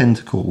brain with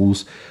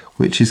tentacles,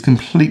 which is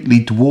completely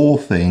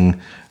dwarfing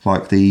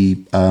like the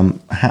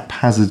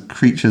haphazard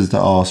creatures that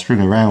are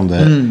strung around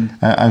it.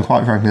 And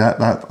quite frankly, that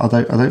I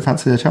don't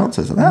fancy their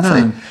chances. And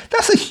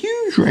that's a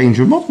huge range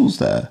of models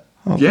there.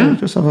 Yeah,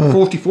 Just have a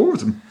 44 of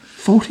them.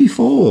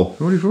 44.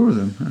 44 of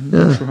them. I'm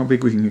not sure how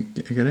big we can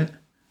get it.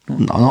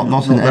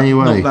 Not in any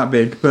way. Not that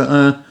big, but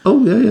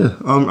Oh yeah.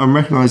 I'm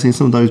recognising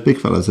some of those big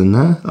fellas in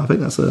there. I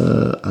think that's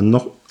a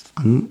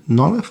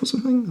Nolith or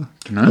something.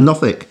 Dunno. A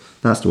Nothic.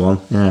 That's the one.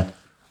 Yeah.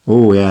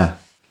 Oh yeah.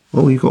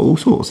 Oh, you've got all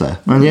sorts there.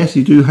 And yes,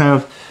 you do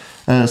have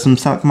some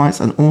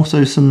stalagmites and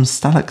also some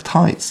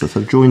stalactites that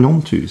have joined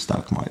onto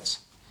stalagmites.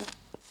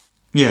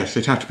 yes,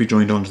 they'd have to be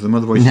joined onto them.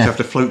 Otherwise, Yeah. you'd have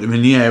to float them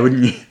in the air,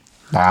 wouldn't you?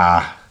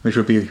 Which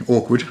would be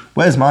awkward.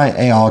 Where's my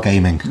AR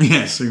gaming?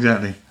 Yes,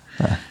 exactly.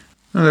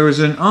 Now, there was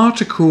an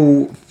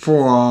article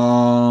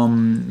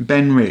from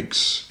Ben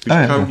Riggs, who's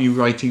currently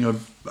writing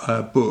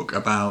a book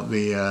about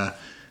the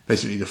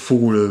basically the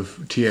fall of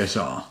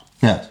TSR.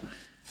 Yes.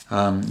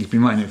 He's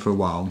been writing it for a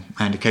while,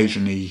 and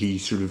occasionally he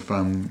sort of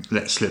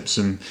lets slip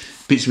some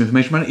bits of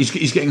information about it.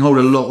 He's getting hold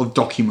of a lot of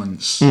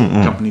documents,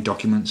 company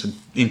documents, and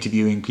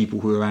interviewing people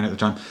who were around at the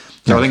time.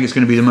 So I think it's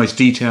going to be the most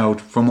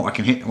detailed from what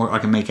I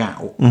can make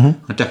out.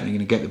 I'm definitely going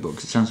to get the book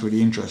because it sounds really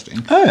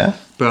interesting. Oh yeah.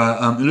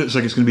 But it looks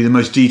like it's going to be the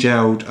most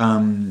detailed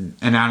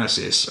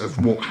analysis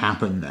of what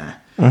happened there.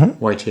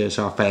 Why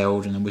TSR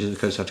failed and then Wizards of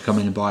the Coast had to come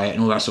in and buy it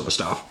and all that sort of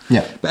stuff.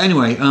 Yeah. But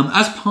anyway,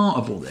 as part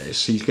of all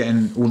this, he's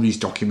getting all these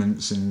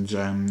documents and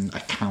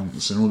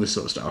accounts and all this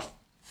sort of stuff.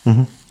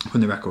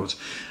 from the records.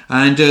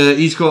 And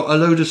he's got a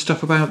load of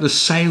stuff about the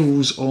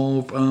sales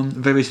of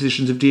various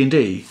editions of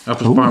D&D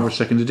up as far as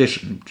 2nd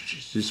edition,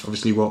 which is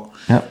obviously what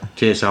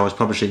TSR was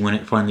publishing when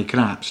it finally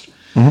collapsed.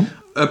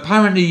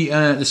 Apparently,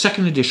 the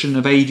 2nd edition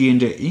of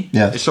AD&D,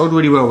 it sold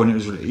really well when it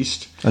was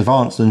released.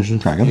 Advanced Dungeons and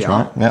Dragons,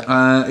 right?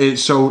 Yeah. It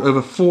sold over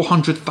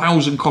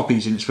 400,000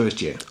 copies in its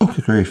first year. Oh,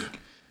 good grief.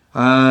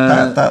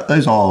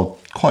 Those are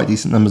quite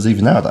decent numbers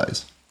even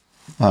nowadays.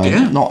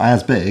 Not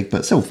as big,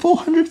 but still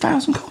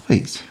 400,000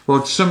 copies.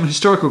 Well, some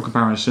historical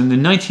comparison, the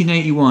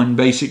 1981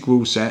 basic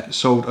rule set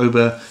sold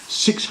over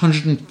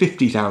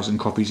 650,000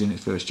 copies in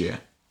its first year.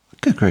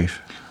 Good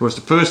grief. Whereas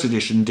the first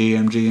edition,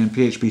 DMG and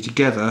PHP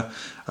together,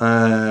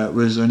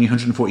 was only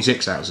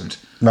 146,000.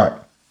 Right.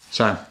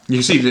 So you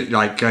can see that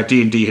like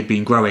D&D had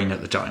been growing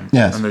at the time.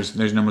 Yes. And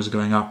those numbers are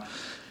going up.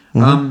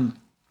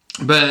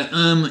 But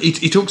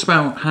he talks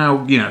about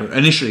how,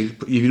 initially,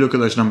 if you look at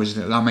those numbers,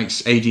 that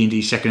makes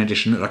AD&D 2nd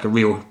edition look like a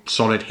real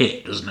solid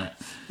hit, doesn't it?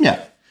 Yeah.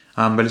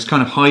 But it's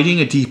kind of hiding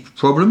a deep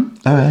problem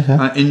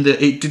in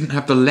that it didn't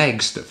have the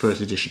legs that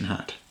 1st edition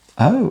had.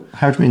 Oh,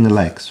 how do you mean the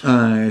legs?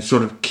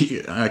 Sort of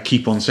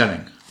keep on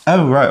selling.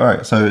 Oh,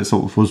 right. So it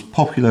sort of was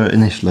popular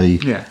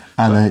initially,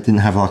 and then it didn't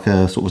have like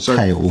a sort of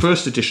tail.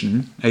 1st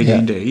edition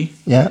AD&D,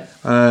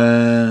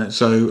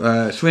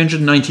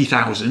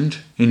 390,000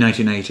 in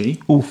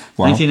 1980. Oof,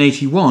 wow.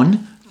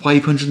 1981,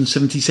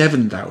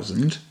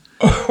 577,000.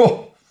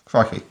 Oh,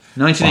 crikey.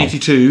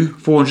 1982,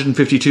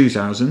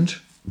 452,000.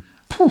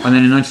 And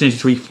then in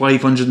 1983,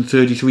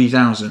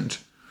 533,000.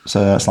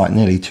 So that's like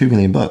nearly 2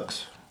 million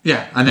books.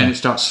 Yeah, and then it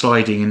starts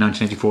sliding in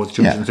 1984 to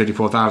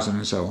 234,000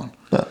 and so on.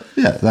 But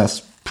yeah,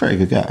 that's pretty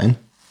good going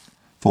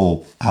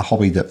for a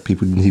hobby that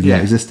people didn't even know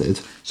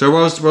existed. So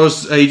whilst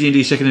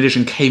AD&D 2nd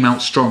edition came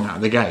out strong out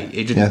of the gate,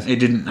 it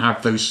didn't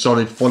have those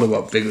solid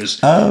follow-up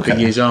figures for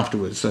years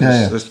afterwards.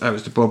 That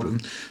was the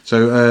problem.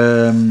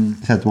 So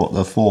it had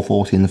the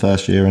 440 in the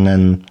first year and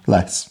then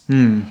less.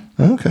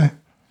 Okay.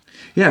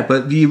 Yeah,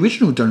 but the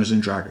original Dungeons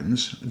and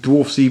Dragons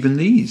dwarfs even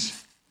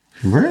these.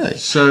 Really?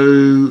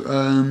 So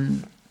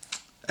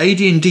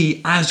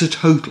AD&D as a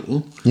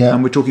total,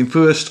 and we're talking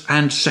 1st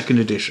and 2nd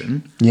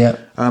edition,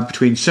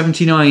 between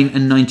 79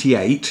 and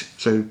 98,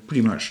 so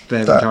pretty much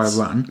their entire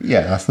run.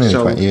 Yeah, that's nearly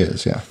 20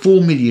 years,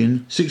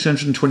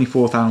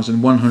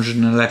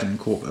 4,624,111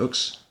 core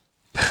books.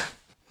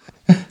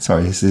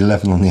 Sorry, it's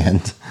 11 on the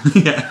end.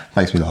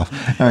 Makes me laugh.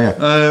 Oh,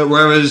 yeah.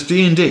 Whereas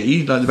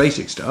D&D, like the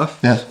basic stuff,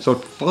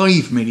 sold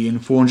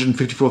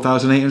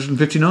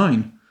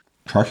 5,454,859.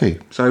 Crikey.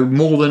 So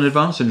more than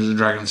Advanced Dungeons and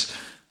Dragons.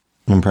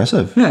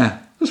 Impressive. Yeah.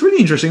 That's a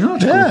really interesting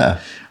article. Yeah.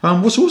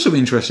 What's also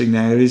interesting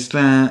there is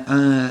that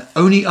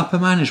only upper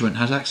management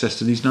has access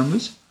to these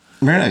numbers.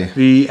 Really?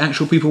 The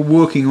actual people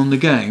working on the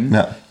game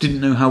didn't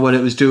know how well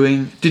it was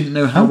doing, didn't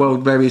know how well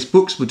various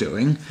books were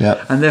doing,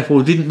 and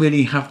therefore didn't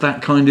really have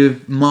that kind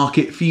of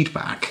market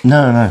feedback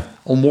no.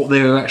 on what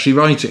they were actually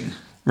writing.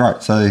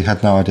 Right, so they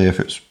had no idea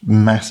if it's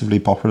massively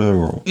popular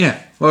or... Yeah,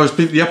 whereas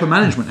the upper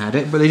management had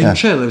it, but they didn't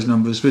share those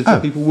numbers with the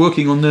people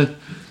working on the...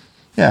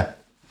 Yeah,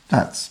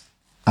 that's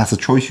a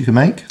choice you can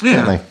make,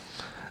 certainly.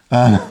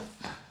 But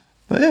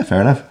yeah, fair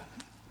enough.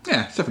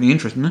 Yeah, it's definitely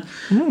interesting.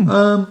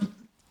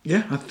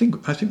 Yeah, I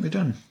think we're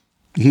done.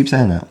 You keep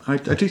saying that. I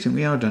do think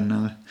we are done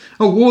now.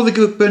 Oh, War of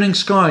the Burning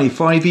Sky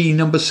 5e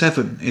number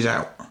 7 is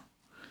out.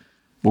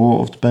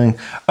 War of the Burning...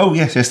 Oh,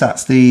 yes,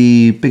 that's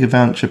the big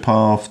adventure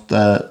path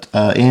that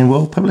Ian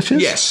World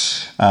publishes.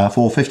 Yes.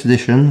 For 5th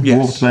edition,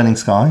 War of the Burning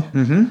Sky.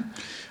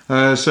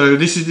 So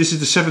this is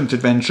the 7th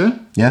adventure.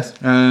 Yes.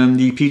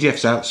 The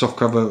PDF's out.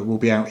 Softcover will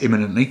be out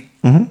imminently.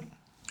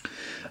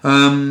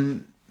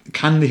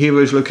 Can the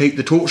heroes locate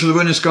the Torch of the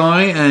Burning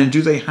Sky, and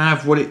do they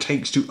have what it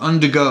takes to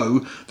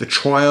undergo the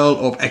trial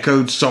of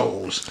echoed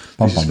souls?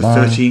 This is for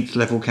 13th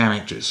level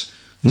characters.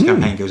 This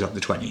campaign goes up to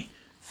 20.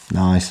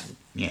 Nice.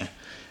 Yeah.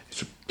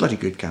 It's a bloody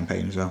good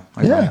campaign as well.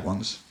 I ran it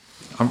once.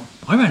 I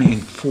ran it in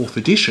 4th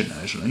edition,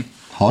 actually.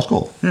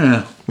 Hardcore.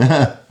 Yeah.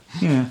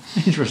 Yeah.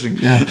 Interesting.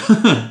 Yeah.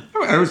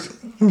 It was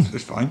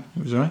fine.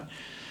 It was all right.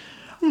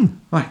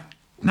 Right.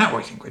 Now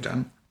I think we're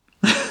done.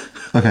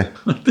 Okay.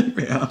 I think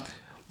we are.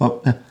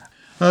 Well,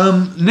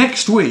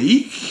 Next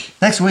week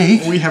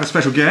we have a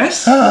special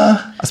guest.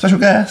 A special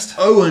guest.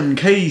 Owen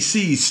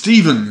K.C.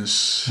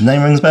 Stevens.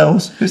 Name rings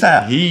bells. Who's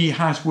that? He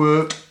has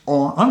worked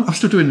on... I'm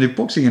still doing the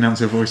boxing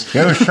announcer voice.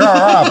 You sure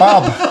are,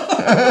 Bob.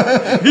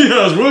 He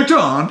has worked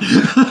on...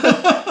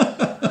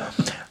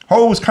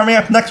 Who's coming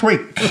up next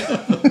week?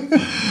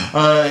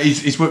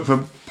 He's worked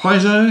for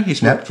Paizo.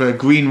 He's worked for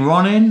Green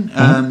Ronin.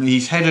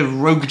 He's head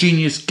of Rogue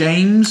Genius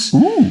Games.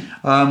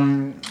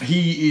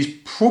 He is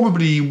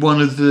probably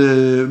one of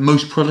the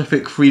most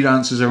prolific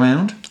freelancers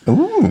around.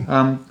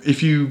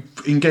 If you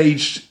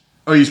engaged...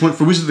 Oh, he's worked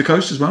for Wizards of the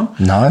Coast as well.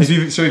 Nice.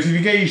 If you've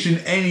engaged in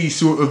any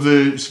sort of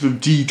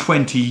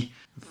D20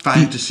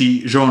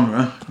 fantasy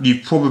genre,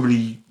 you've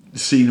probably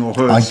seen or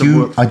heard some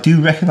work. I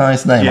do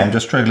recognise the name. Yeah. I'm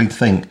just struggling to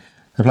think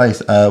the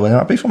place where it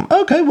might be from.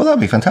 Okay, well,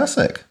 that'd be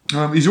fantastic.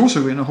 He's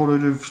also in a whole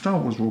load of Star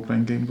Wars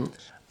role-playing game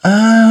books.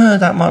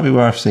 That might be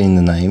where I've seen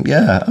the name.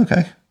 Yeah,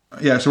 okay.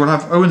 Yeah, so we'll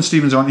have Owen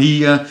Stevens on. He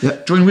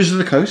joined Wizards of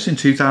the Coast in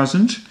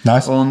 2000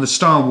 Nice. on the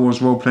Star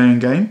Wars role-playing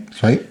game.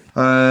 Sweet.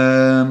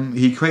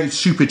 He created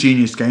Super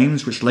Genius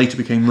Games, which later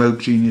became Rogue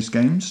Genius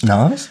Games.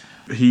 Nice.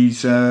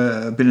 He's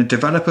been a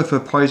developer for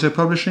Paizo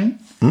Publishing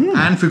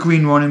and for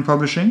Green Ronin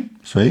Publishing.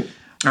 Sweet.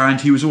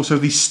 And he was also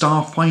the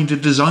Starfinder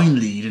design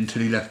lead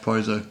until he left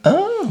Paizo.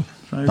 Oh,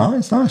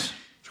 nice.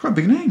 It's quite a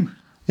big name.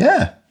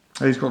 Yeah.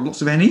 He's got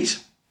lots of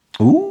Ennies.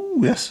 Ooh,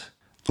 yes.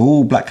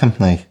 Ooh, Black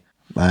Company.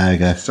 There you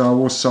go. Star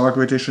Wars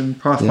Saga Edition,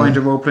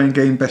 Pathfinder role-playing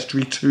game,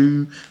 Bestiary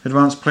 2,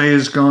 Advanced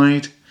Player's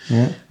Guide,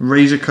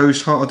 Razor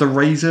Coast, Heart of the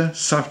Razor,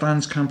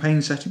 Southlands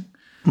campaign setting.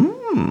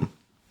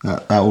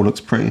 That all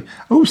looks pretty...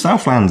 Oh,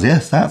 Southlands,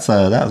 yes. That's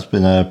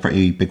been a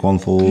pretty big one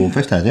for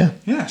Fifth Head, yeah.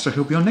 Yeah, so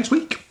he'll be on next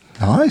week.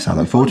 Nice. I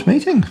look forward to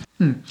meeting.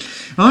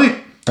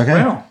 Right. Okay.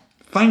 Well,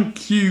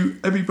 thank you,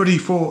 everybody,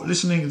 for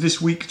listening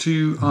this week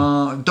to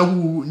our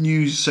double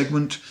news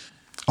segment.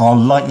 Our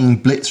lightning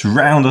blitz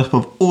roundup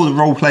of all the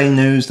role-playing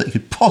news that you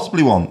could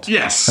possibly want.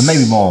 Yes. And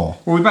maybe more.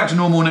 We'll be back to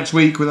normal next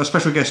week with our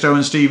special guest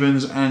Owen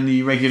Stevens and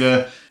the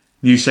regular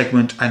news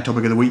segment and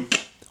topic of the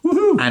week.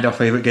 Woohoo. And our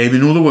favourite game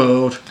in all the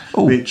world,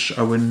 Ooh. which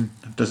Owen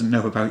doesn't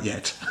know about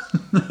yet.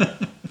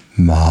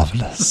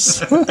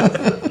 Marvellous.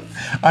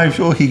 I'm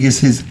sure he gives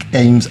his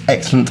games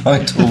excellent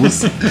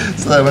titles,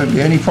 so there won't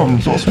be any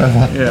problems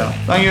whatsoever. Yeah.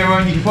 Thank you,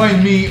 everyone. You can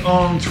find me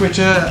on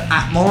Twitter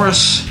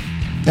 @Morris.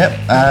 Yep,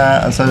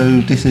 and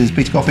so this is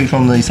Peter Coffey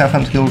from the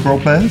Southampton Guild of Role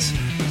Players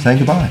saying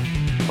goodbye.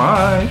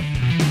 Bye.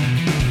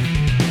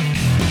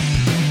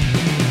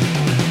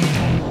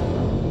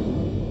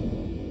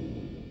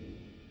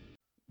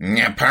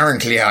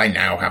 Apparently I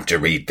now have to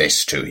read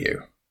this to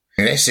you.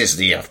 This is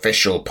the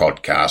official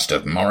podcast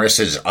of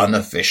Morris's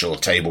unofficial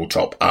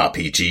tabletop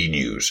RPG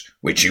news,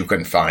 which you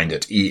can find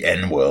at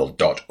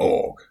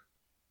enworld.org.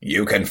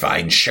 You can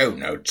find show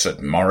notes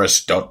at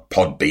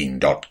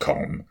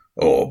morris.podbean.com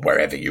or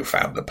wherever you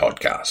found the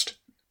podcast.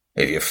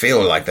 If you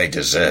feel like they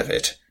deserve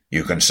it,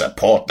 you can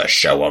support the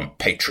show on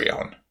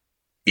Patreon.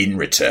 In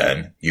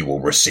return, you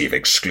will receive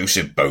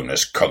exclusive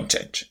bonus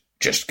content.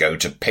 Just go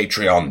to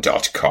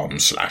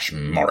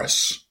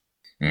patreon.com/Morris.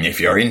 If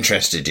you're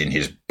interested in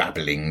his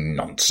babbling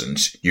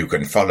nonsense, you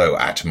can follow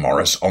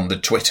 @Morris on the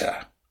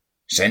Twitter.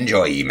 Send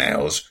your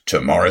emails to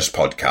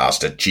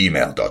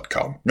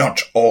morrispodcast@gmail.com.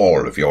 Not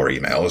all of your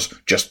emails,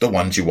 just the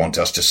ones you want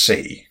us to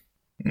see.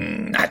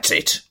 That's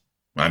it.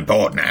 I'm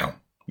bored now.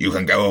 You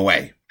can go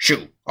away.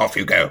 Shoo, off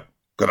you go.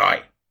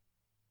 Goodbye.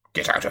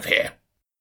 Get out of here.